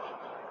there.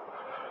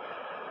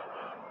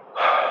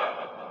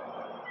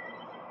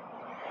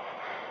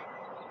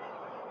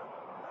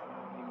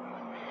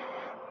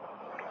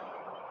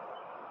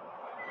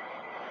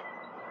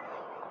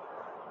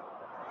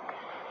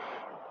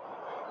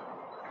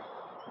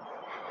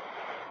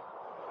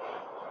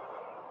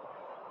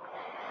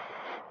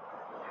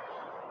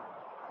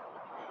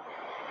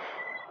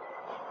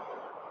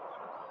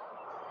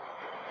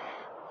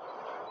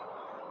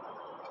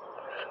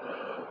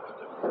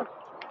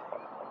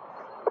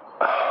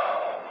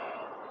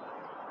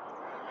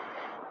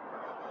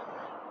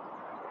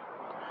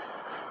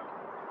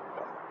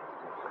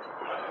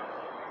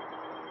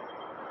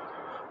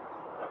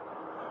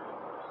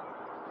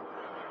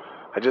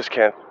 I just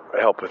can't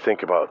help but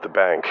think about the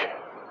bank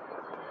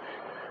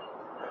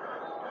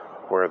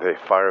where they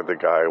fired the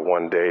guy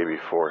one day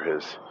before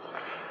his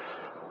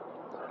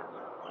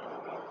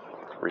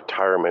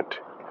retirement,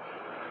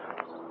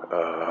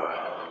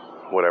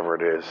 whatever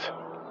it is.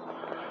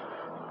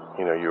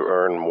 You know, you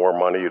earn more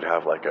money, you'd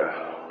have like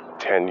a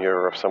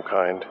tenure of some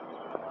kind.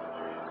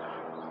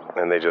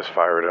 And they just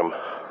fired him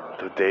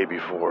the day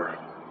before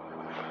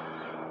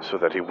so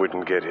that he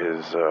wouldn't get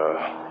his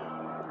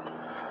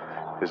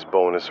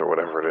bonus or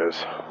whatever it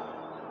is.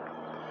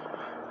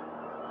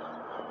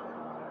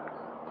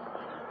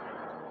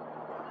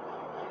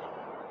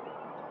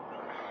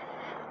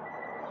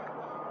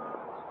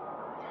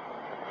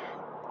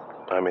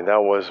 I mean,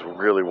 that was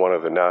really one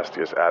of the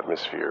nastiest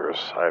atmospheres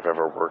I've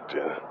ever worked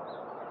in,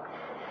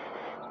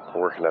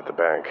 working at the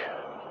bank.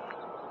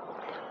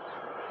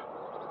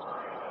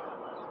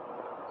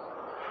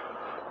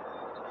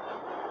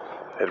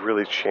 It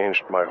really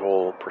changed my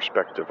whole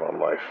perspective on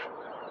life.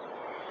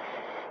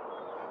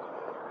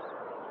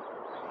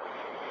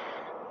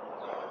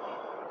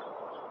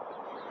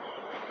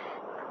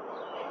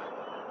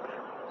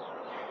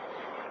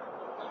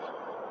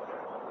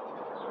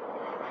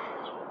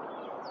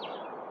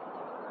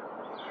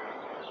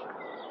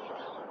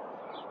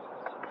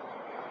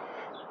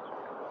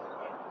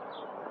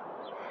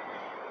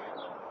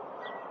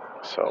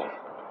 So,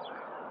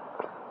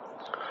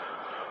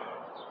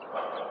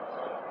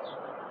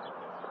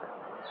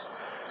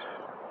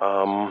 Okay,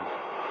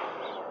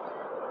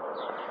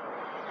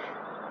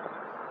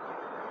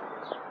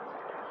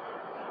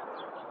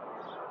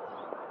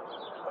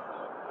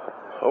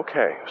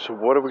 so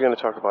what are we going to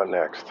talk about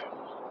next?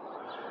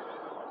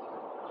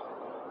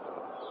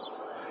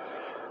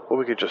 Well,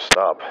 we could just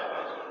stop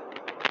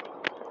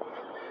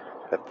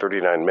at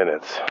 39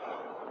 minutes,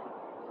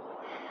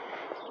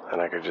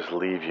 and I could just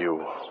leave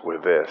you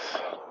with this.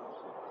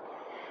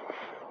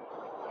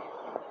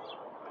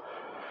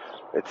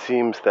 It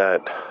seems that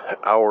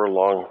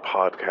hour-long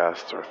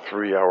podcasts or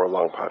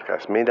 3-hour-long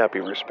podcasts may not be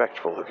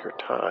respectful of your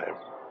time.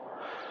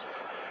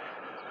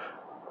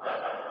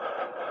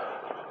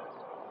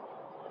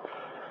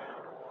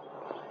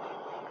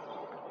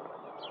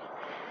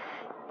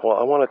 Well,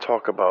 I want to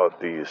talk about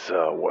this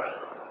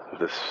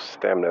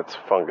Stamets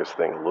fungus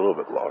thing a little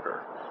bit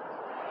longer.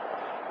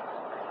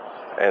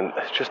 And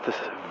it's just this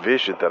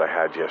vision that I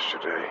had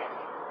yesterday.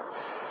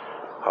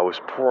 I was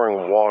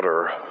pouring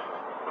water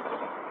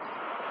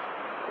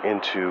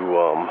into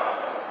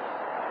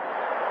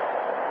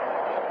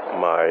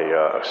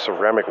my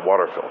ceramic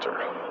water filter.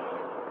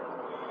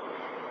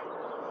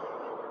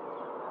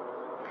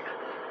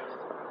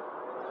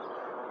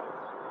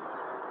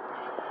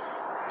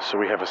 So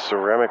we have a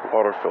ceramic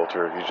water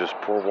filter. You just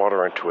pour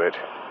water into it,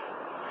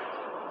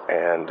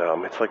 and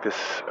it's like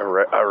this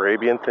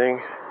Arabian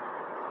thing,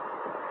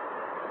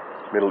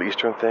 Middle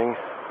Eastern thing.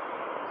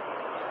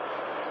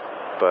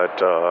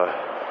 But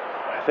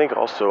I think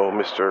also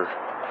Mr.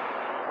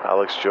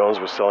 Alex Jones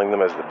was selling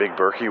them as the Big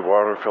Berkey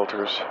water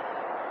filters.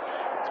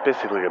 It's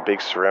basically a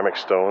big ceramic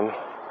stone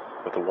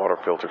with the water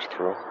filters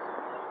through.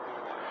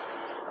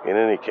 In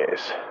any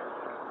case,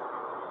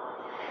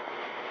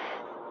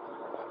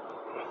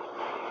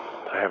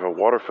 I have a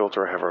water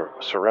filter, I have a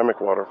ceramic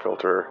water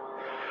filter.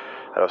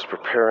 I was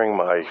preparing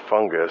my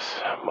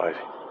fungus, my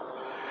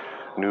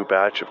new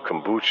batch of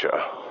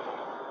kombucha.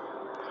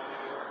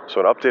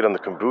 So an update on the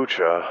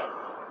kombucha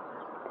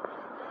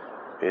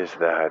is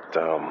that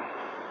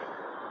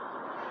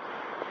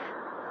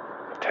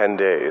 10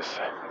 days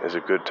is a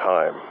good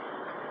time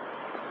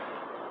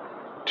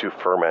to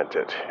ferment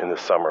it in the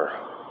summer.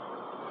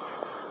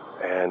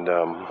 And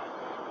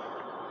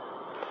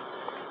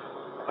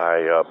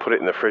I put it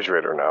in the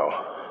refrigerator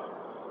now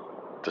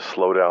to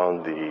slow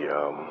down the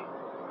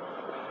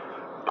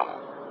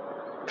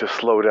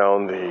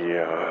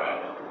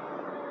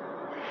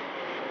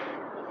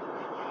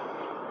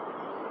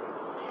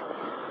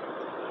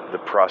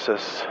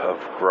process of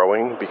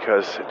growing,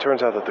 because it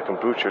turns out that the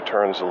kombucha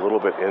turns a little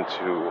bit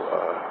into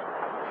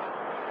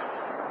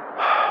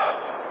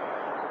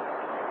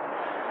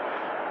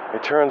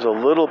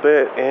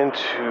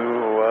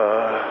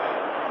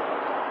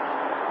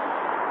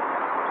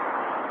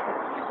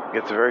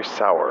gets very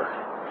sour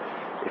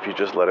if you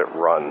just let it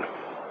run.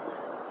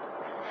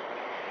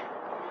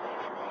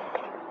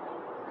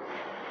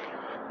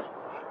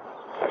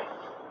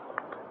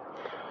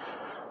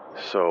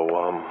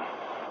 So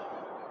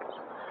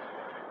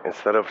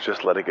instead of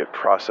just letting it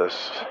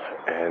process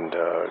and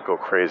go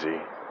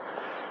crazy,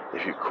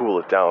 if you cool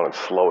it down and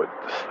slow it,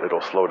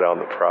 it'll slow down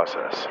the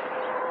process.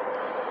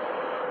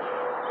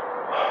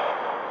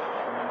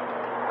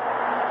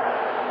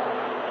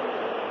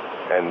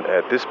 And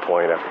at this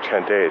point, after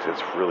 10 days,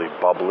 it's really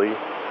bubbly,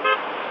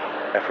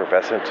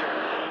 effervescent,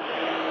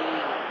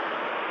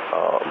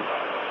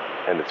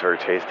 and it's very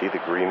tasty, the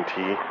green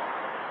tea.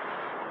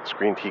 It's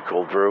green tea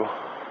cold brew.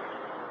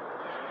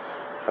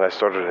 And I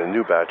started a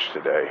new batch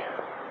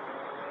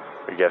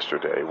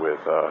yesterday, with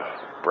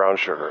brown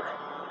sugar.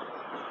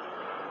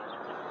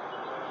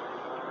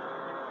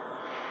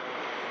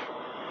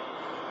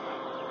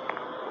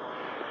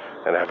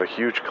 And I have a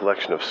huge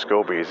collection of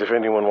SCOBYs. If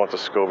anyone wants a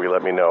SCOBY,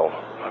 let me know.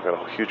 I've got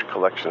a huge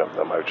collection of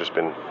them. I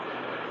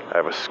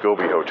have a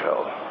SCOBY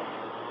hotel.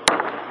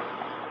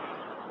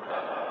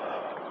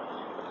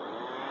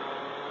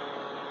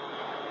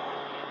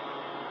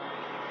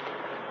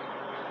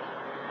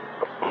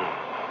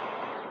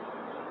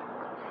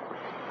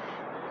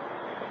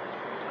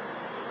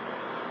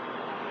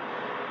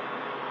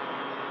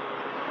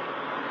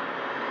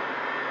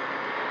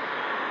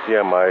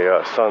 Yeah,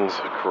 my son's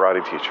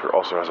karate teacher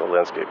also has a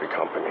landscaping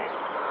company,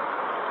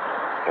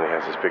 and he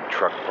has this big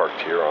truck parked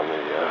here on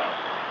the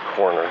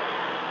corner.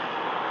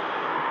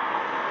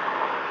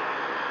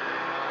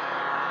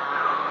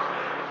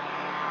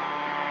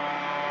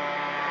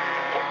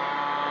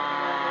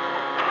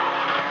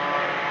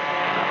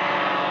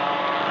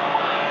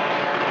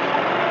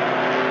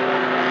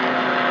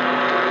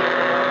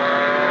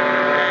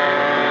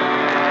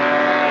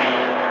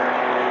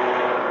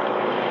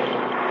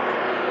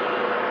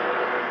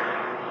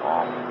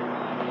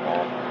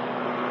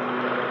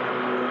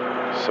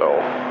 So,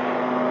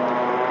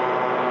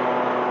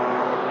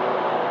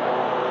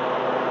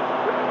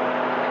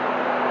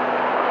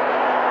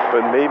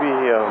 but maybe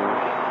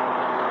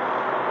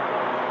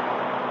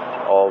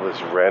all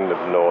this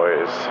random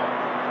noise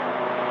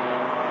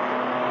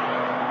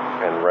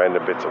and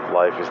random bits of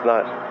life is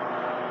not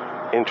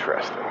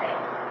interesting.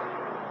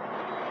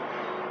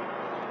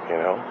 You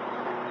know?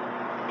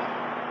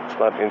 It's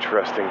not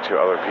interesting to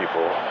other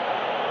people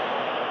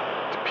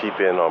to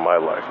peep in on my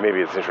life. Maybe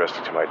it's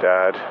interesting to my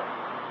dad.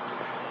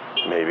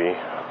 Maybe.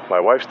 My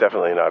wife's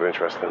definitely not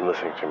interested in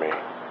listening to me.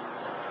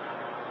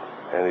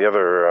 And the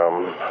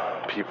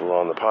other people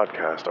on the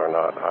podcast are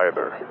not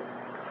either.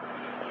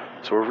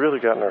 So we're really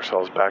gotten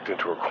ourselves backed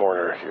into a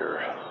corner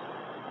here.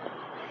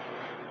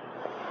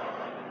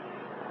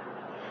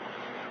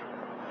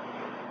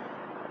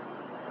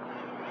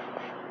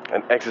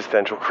 An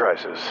existential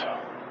crisis.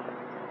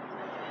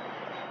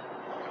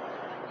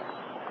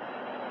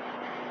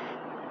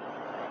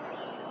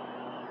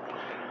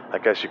 I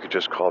guess you could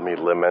just call me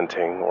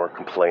lamenting or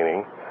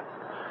complaining.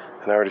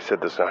 And I already said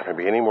there's not going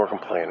to be any more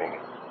complaining.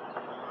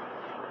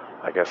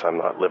 I guess I'm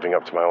not living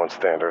up to my own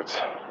standards.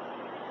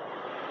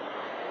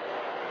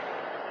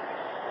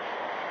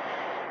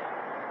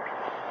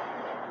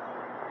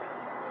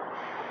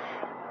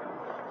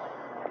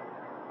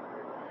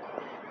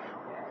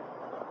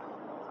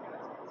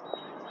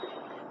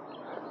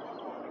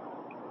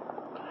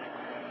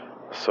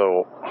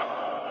 So,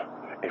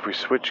 if we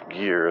switch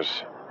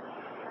gears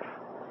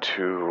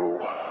to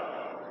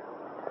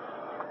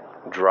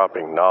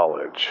dropping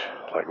knowledge,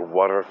 like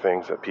what are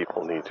things that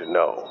people need to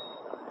know,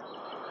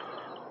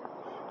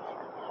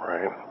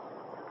 right?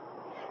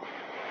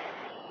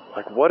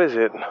 Like what is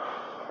it,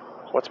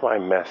 what's my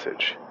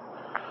message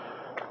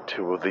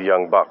to the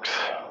young bucks?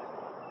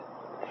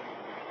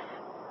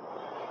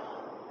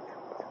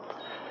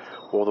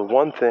 Well, the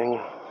one thing,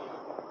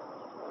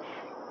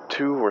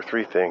 2 or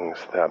 3 things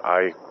that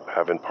I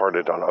have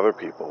imparted on other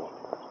people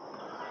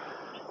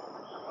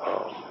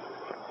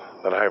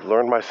that I have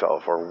learned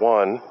myself are,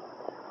 one,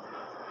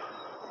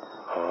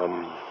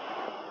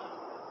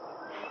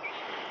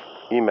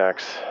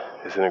 Emacs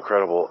is an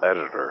incredible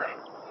editor,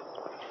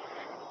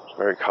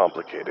 very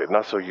complicated,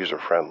 not so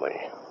user-friendly,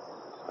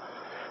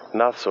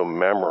 not so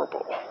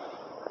memorable.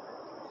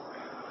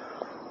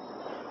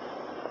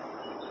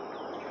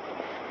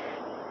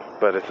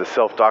 But it's a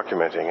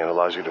self-documenting and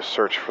allows you to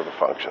search for the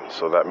functions,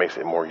 so that makes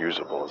it more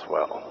usable as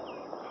well.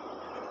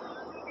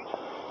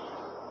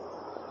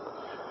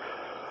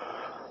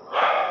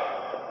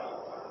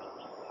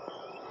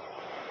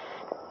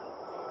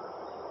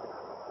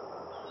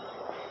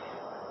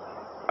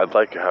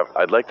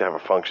 I'd like to have a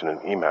function in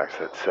Emacs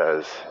that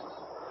says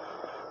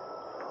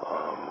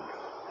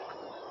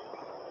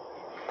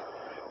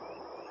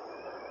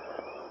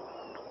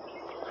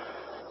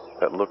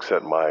that looks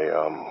at my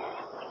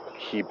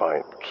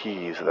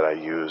keys that I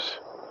use,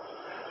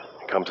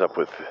 and comes up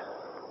with,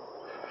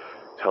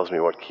 tells me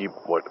what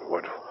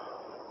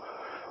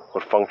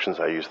functions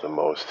I use the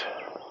most.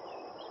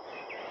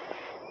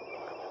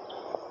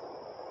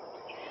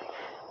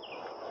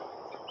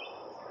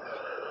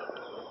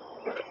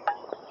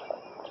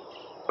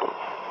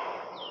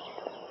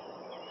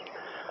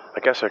 I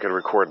guess I could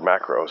record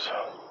macros.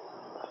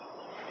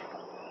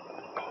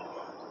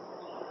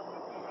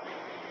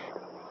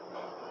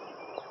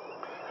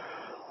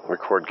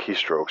 Record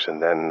keystrokes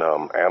and then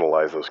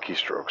analyze those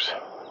keystrokes.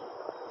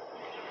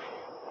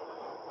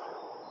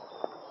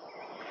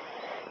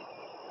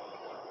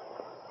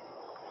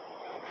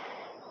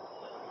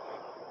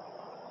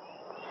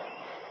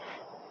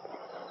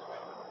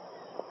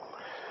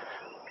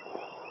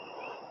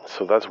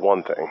 So that's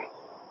one thing.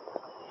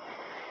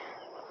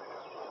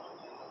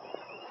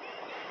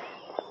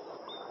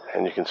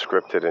 And you can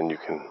script it and you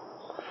can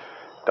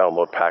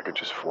download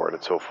packages for it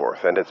and so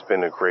forth. And it's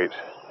been a great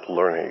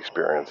learning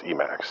experience,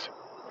 Emacs.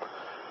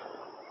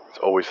 It's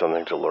always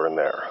something to learn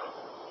there.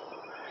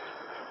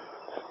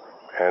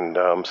 And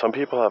some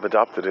people have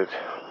adopted it.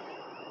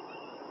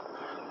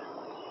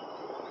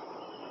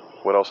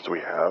 What else do we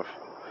have?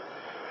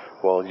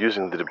 Well,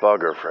 using the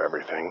debugger for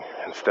everything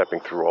and stepping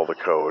through all the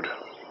code,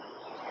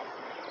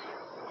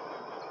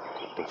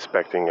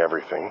 inspecting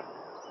everything.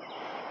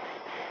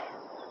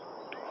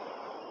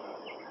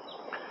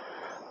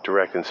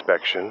 Direct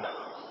inspection.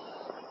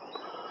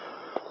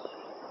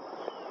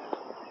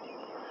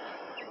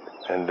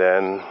 And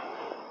then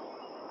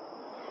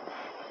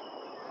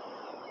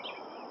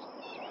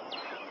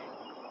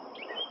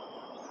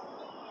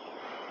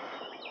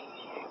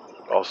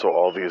also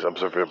all these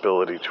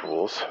observability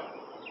tools.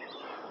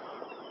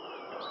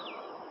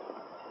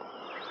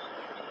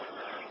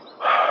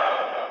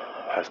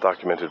 As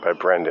documented by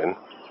Brendan.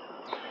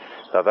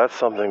 Now that's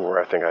something where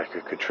I think I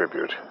could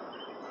contribute.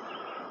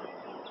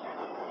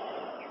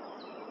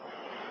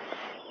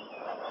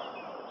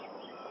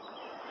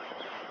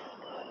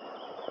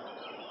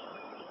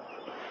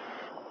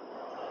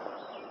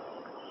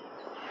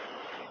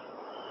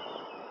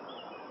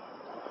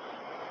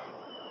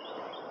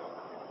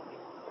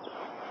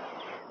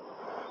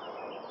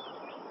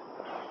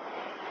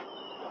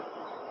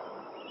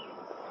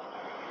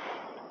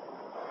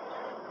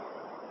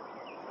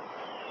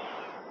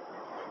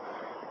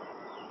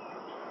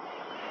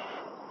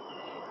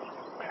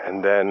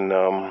 And then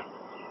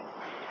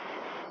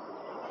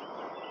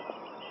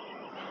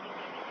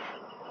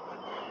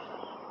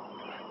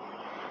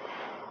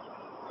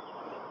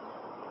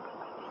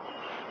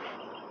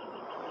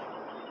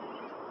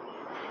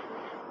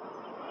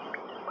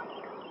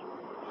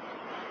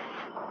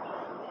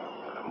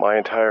my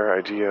entire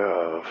idea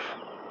of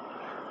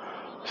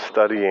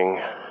studying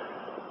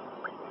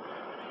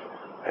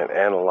and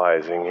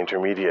analyzing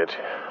intermediate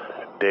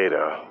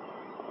data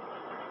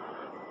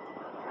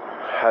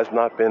has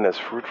not been as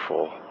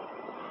fruitful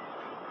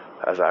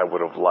as I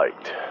would have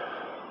liked.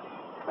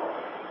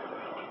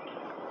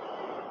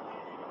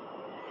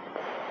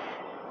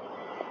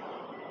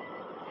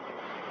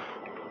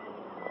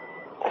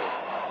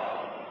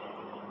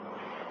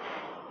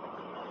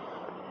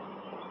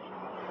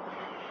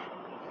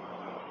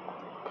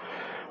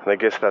 And I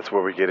guess that's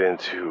where we get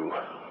into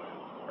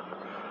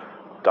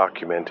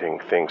documenting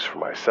things for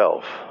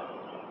myself.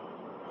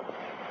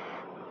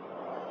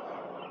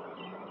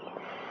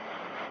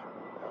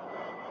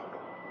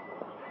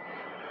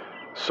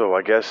 So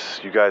I guess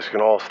you guys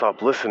can all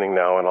stop listening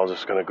now, and I'm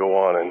just going to go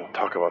on and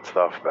talk about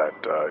stuff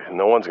that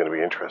no one's going to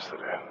be interested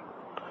in.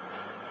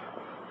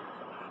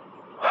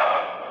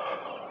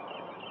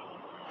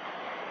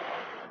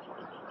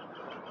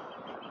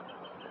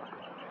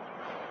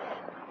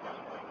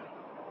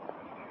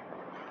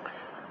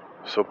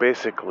 So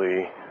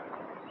basically,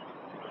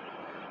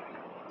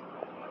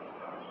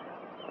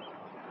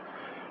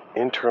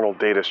 internal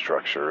data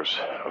structures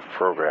of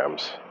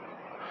programs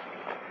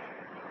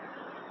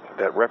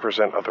that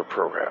represent other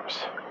programs,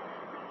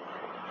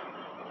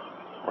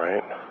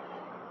 right?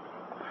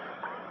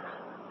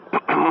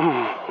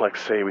 Like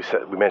say we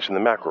mentioned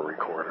the macro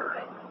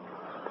recorder.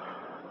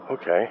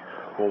 Okay,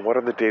 well what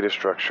are the data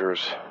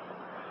structures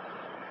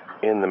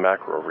in the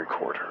macro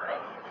recorder?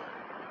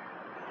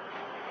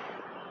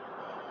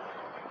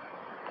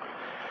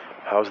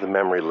 How's the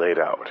memory laid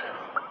out?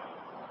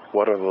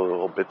 What are the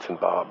little bits and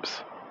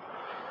bobs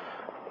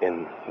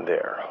in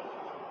there?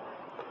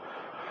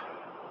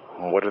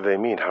 What do they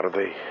mean? How do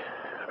they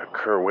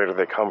occur? Where do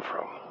they come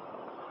from?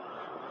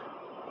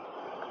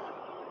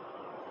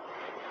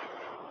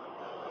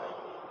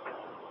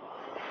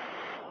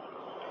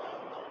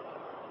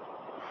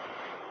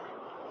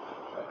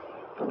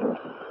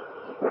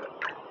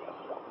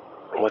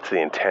 What's the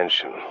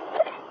intention?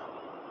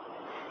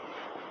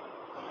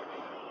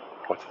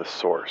 What's the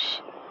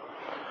source?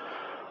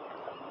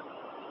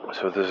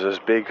 So there's this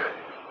big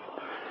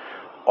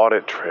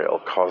audit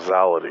trail,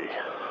 causality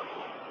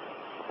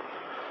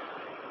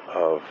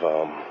of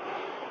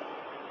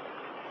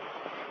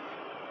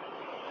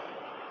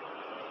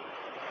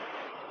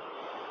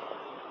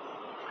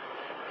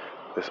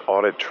this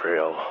audit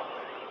trail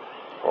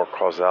or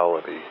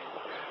causality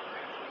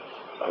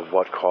of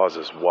what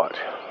causes what.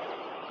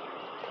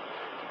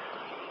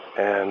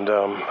 And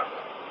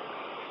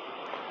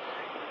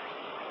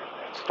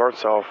it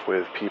starts off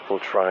with people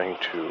trying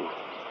to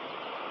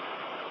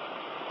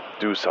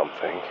do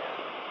something.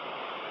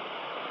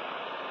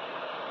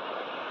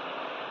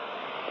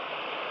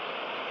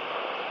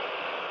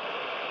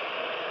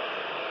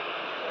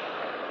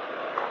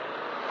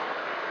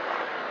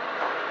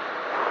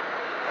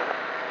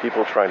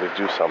 People trying to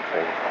do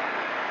something,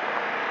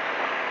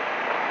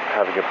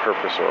 having a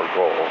purpose or a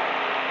goal,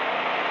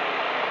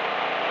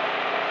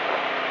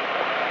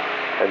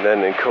 and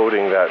then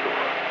encoding that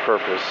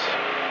purpose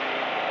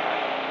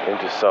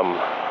into some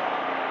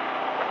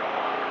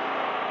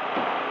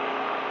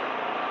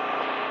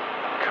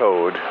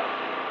code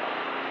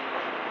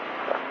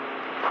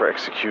for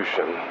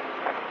execution,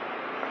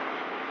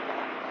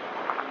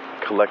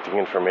 collecting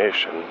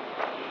information,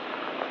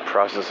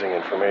 processing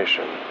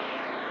information,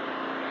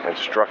 and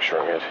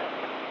structuring it.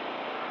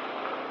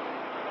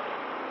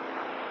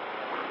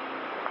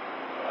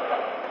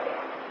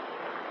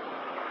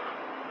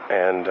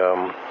 And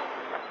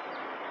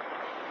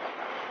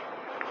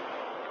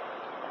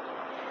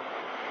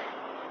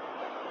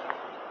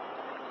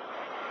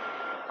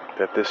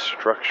that this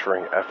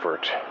structuring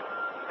effort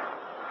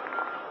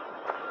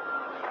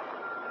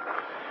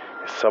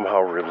is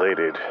somehow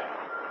related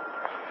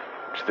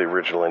to the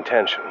original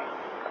intention.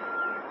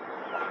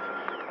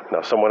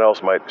 Now, someone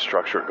else might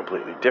structure it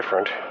completely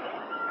different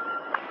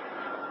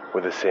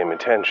with the same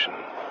intention.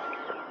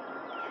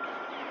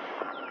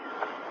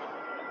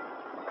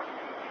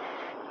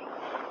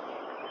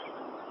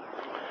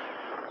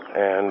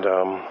 And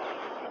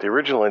the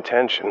original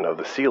intention of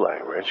the C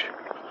language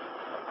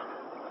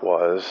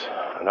was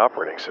an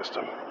operating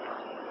system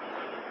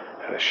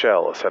and a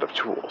shell, a set of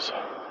tools.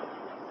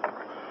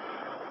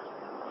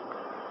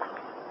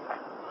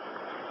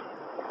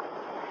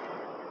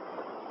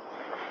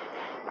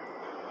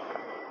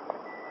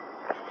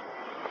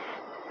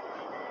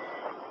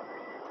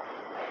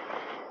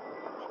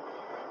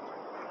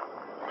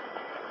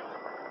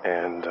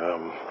 And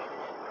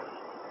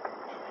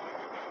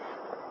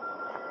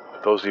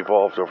those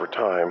evolved over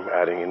time,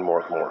 adding in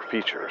more and more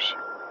features.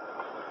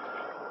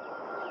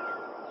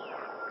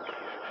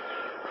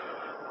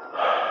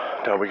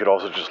 Now we could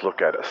also just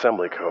look at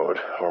assembly code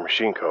or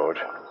machine code,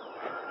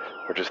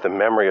 or just the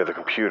memory of the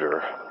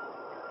computer,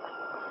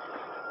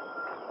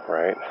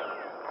 right?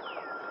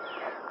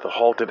 The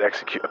halted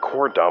execute, a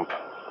core dump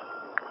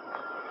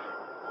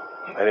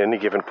at any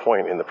given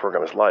point in the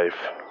program's life,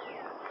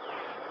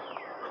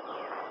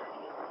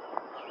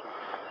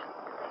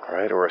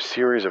 right? Or a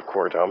series of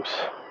core dumps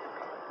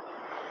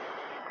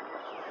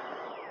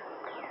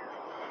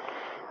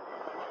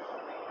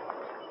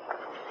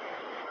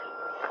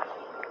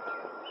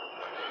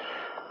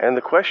And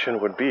the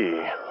question would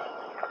be,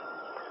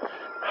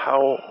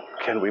 how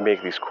can we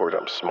make these core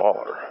dumps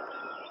smaller?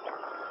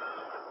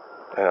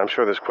 And I'm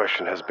sure this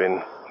question has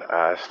been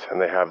asked,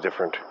 and they have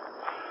different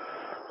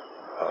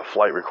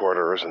flight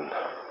recorders and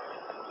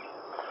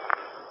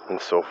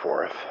so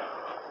forth.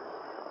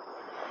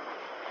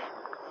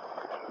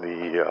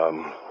 The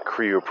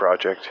CREU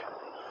project,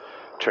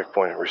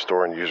 Checkpoint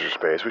Restore and User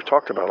Space. We've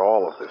talked about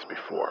all of this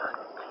before.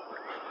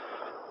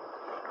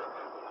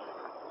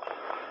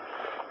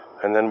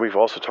 And then we've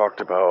also talked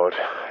about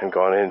and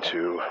gone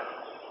into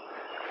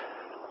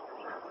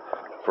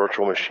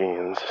virtual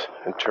machines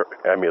and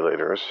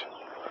emulators.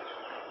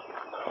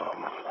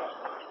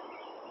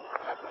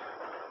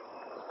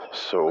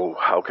 So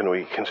how can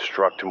we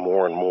construct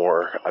more and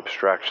more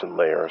abstraction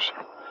layers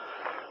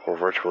or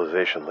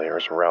virtualization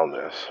layers around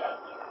this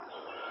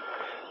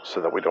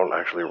so that we don't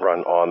actually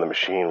run on the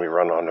machine, we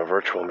run on a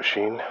virtual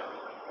machine?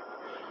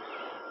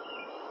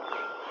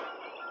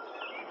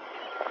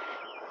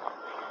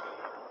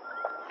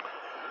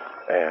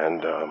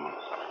 And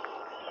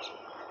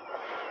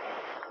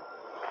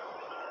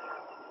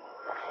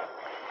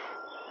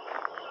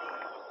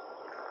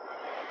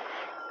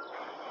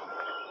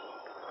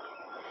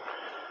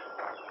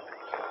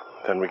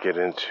then we get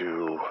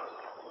into,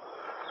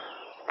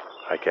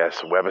 I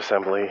guess,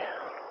 WebAssembly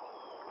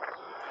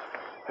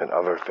and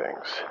other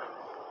things.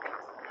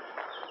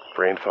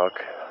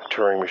 Brainfuck,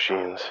 Turing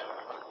machines,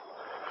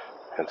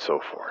 and so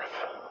forth.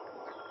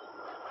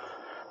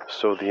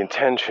 So the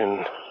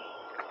intention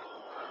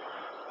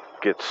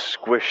gets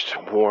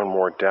squished more and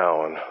more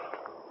down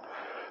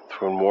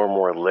through more and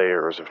more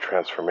layers of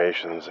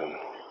transformations and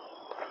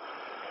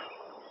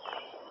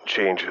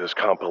changes,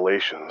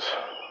 compilations.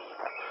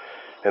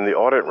 And the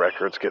audit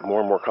records get more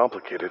and more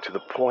complicated to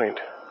the point,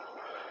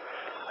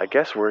 I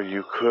guess, where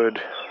you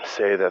could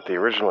say that the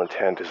original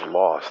intent is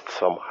lost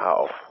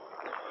somehow.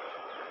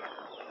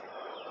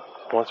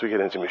 Once we get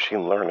into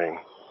machine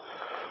learning,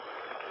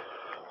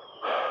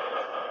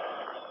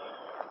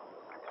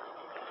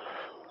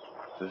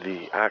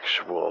 the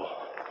actual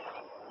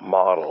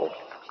model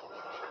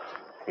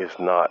is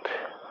not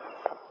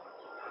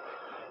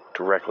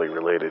directly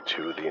related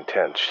to the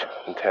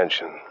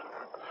intention.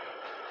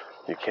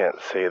 You can't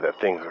say that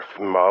things are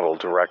modeled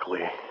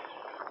directly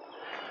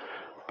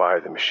by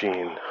the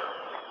machine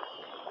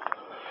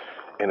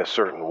in a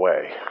certain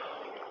way.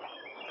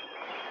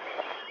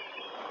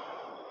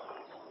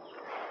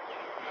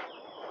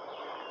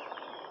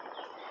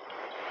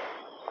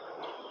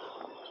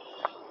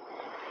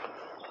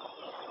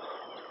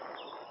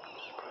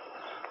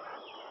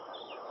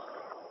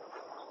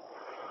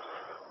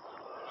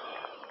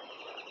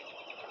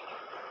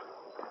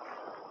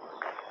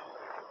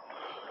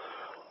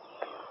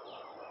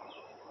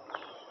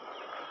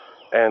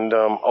 And,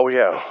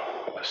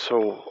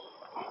 so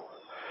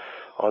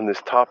on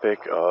this topic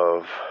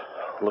of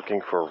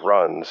looking for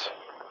runs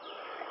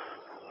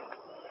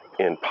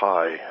in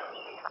pi,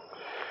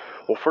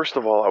 well, first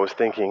of all, I was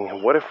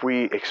thinking, what if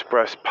we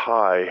express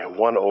pi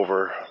 1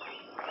 over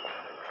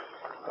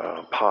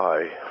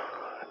pi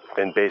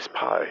in base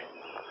pi?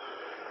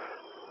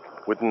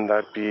 Wouldn't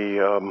that be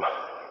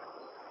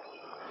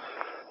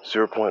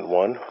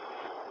 0.1?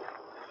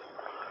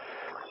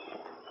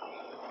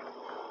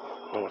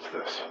 Oh, what's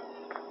this?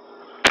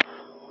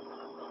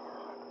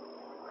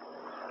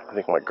 I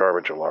think my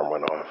garbage alarm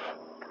went off.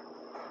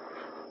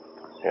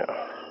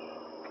 Yeah.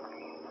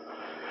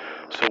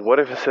 So what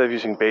if instead of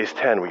using base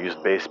 10, we use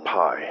base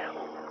pi?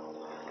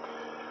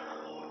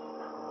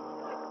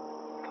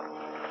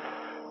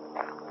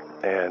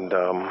 And,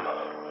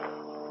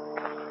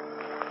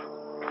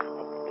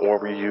 or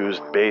we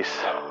used base,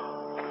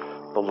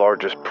 the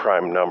largest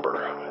prime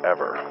number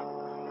ever.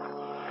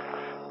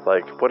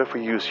 Like, what if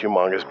we use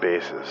humongous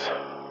bases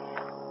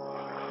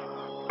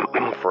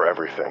for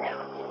everything?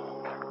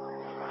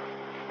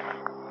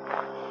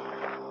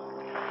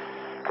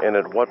 And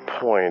at what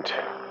point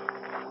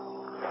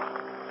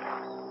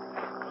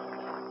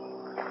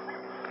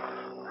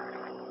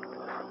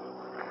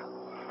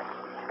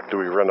do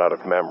we run out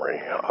of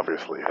memory?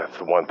 Obviously, that's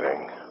the one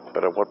thing.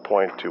 But at what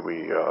point do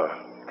we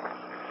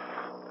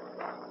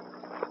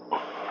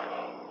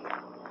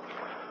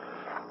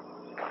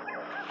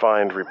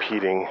find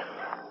repeating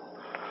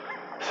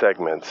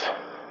segments,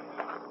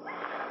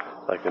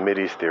 like the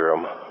Midy's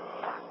theorem,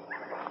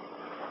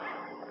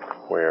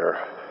 where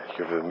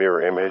you have the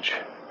mirror image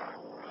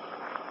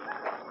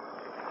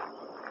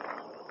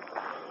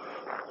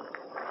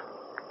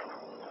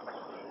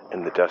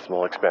in the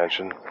decimal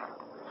expansion?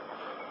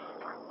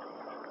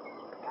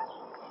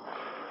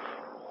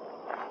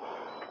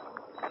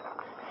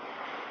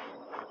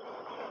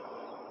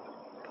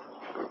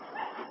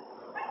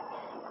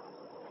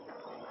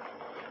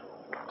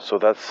 So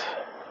that's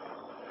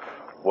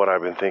what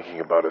I've been thinking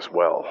about as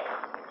well.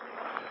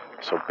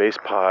 So base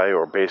pi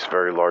or base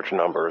very large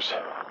numbers,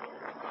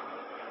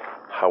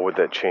 how would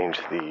that change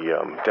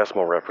the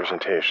decimal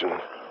representation?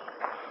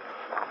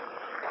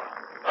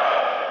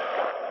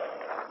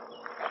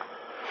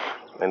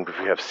 And if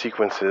we have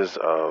sequences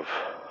of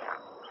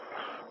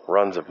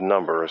runs of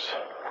numbers,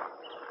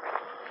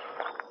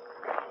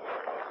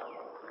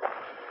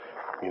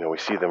 we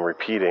see them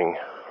repeating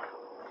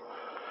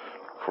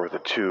for the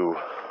 2,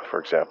 for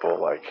example,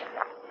 like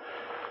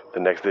the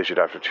next digit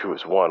after 2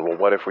 is 1. Well,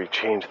 what if we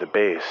change the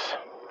base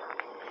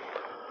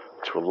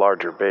to a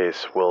larger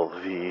base? Will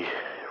the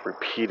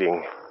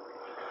repeating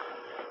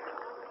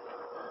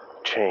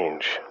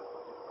change?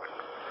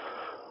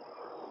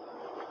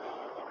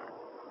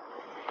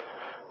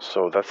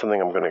 So that's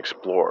something I'm going to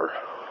explore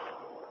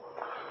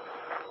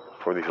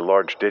for these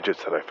large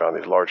digits that I found,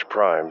 these large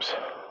primes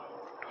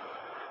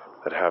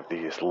that have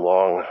these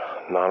long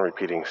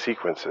non-repeating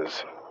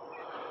sequences.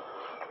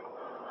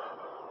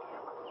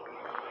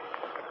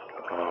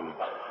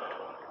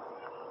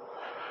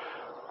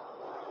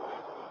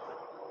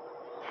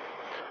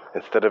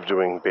 Instead of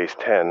doing base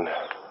 10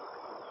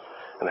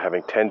 and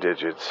having 10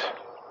 digits,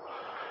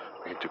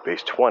 we could do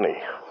base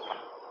 20.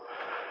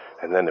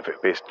 And then if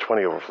base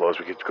 20 overflows,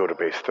 we could go to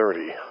base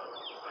 30.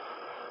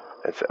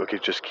 And so we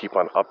could just keep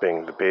on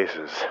upping the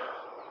bases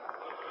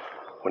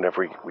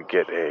whenever we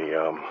get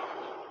an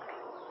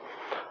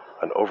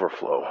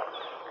overflow,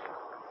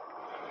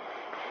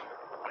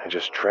 and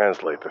just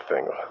translate the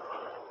thing.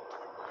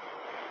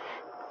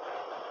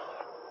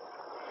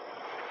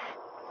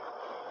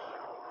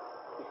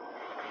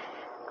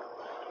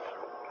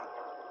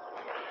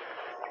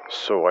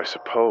 So I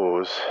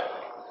suppose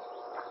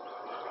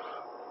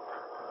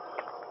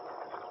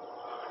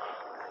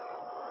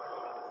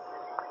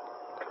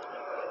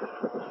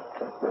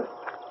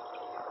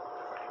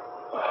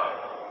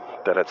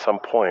that at some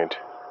point,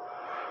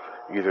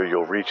 either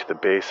you'll reach the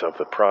base of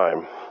the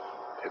prime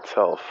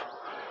itself,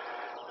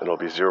 and it'll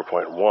be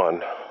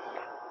 0.1,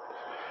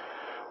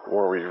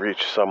 or we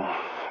reach some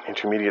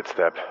intermediate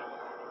step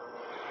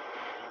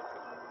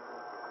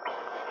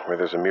where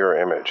there's a mirror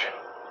image.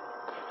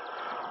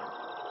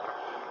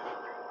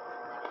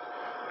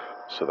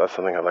 So that's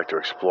something I'd like to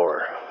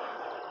explore.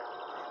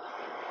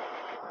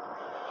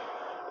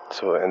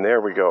 So, and there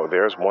we go.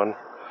 There's one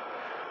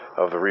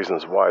of the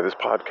reasons why this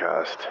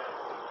podcast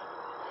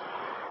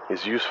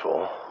is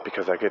useful,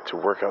 because I get to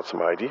work out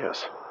some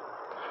ideas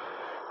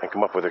and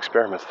come up with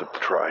experiments to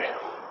try.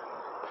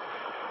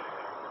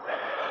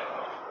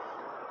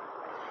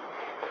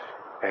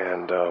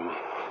 And an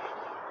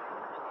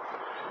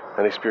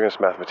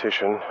experienced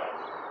mathematician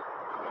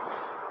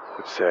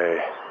would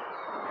say,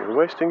 "You're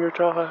wasting your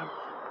time."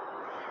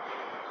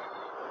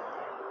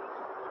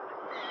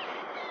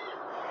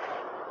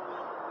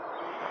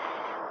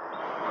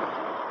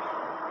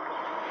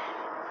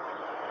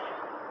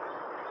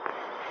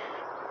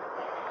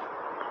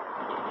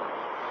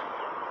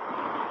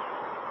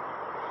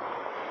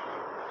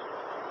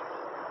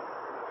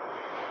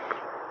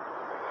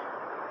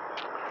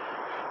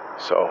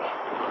 So,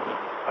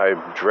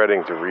 I'm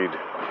dreading to read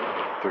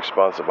the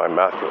response of my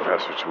math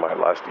professor to my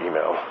last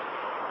email.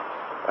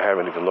 I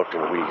haven't even looked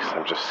in weeks.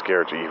 I'm just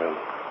scared to even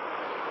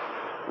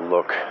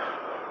look.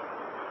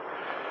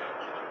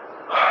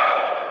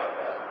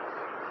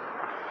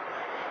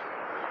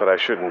 But I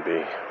shouldn't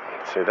be.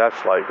 See,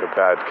 that's like a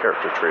bad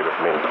character trait of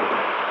me,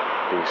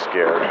 being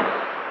scared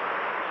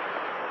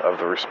of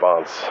the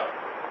response.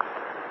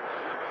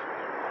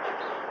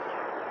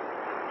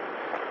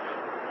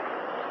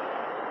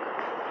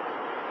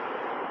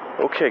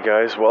 Okay,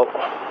 guys, well,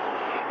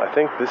 I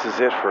think this is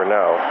it for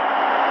now.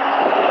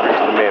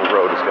 Reaching the main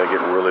road is going to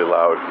get really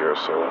loud here,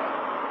 so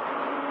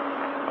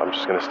I'm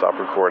just going to stop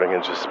recording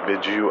and just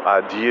bid you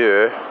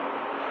adieu,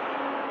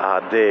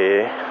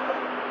 ade,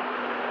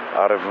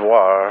 au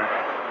revoir,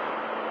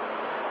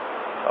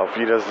 auf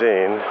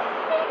Wiedersehen,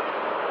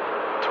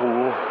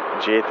 tu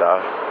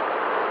jeta.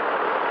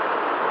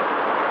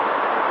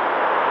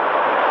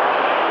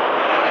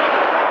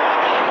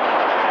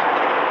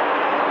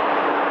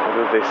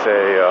 They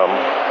say,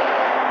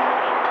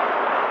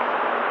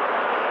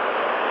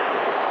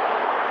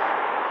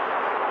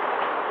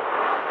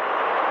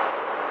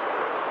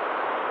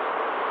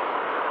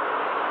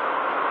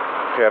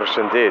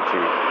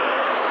 Persendeti,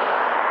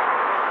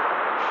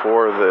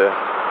 for the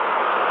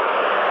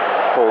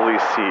Holy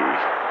See,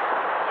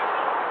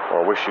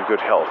 or wish you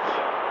good health,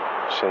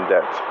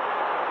 Shendet.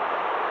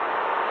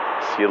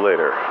 See you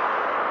later.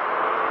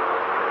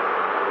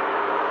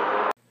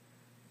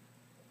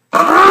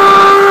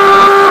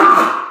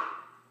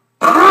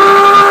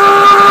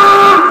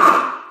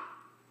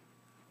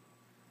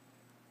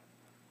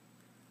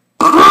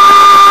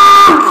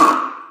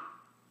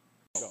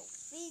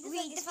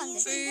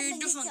 Feed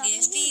the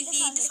fungus, feed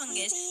the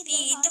fungus,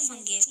 feed the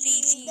fungus,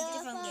 feed the fungus, feed the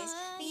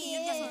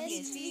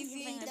fungus,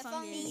 feed the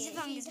fungus, feed the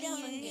fungus,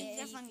 feed the fungus,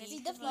 feed the fungus,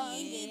 feed the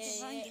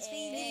fungus,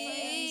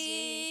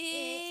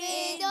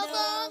 feed the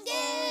fungus.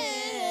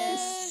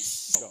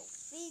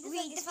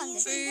 Feed the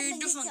fungus,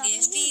 feed the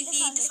fungus, feed the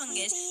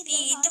fungus,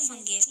 feed the fungus, feed the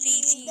fungus,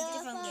 feed the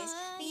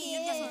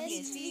fungus,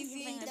 feed the fungus,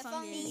 feed the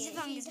fungus, feed the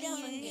fungus,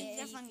 feed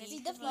the fungus,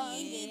 feed the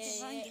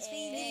fungus,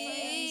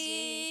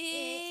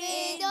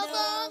 feed the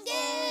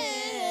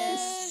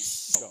fungus.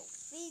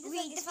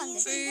 Feed the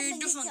fungus,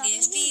 feed the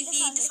fungus, feed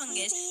the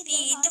fungus,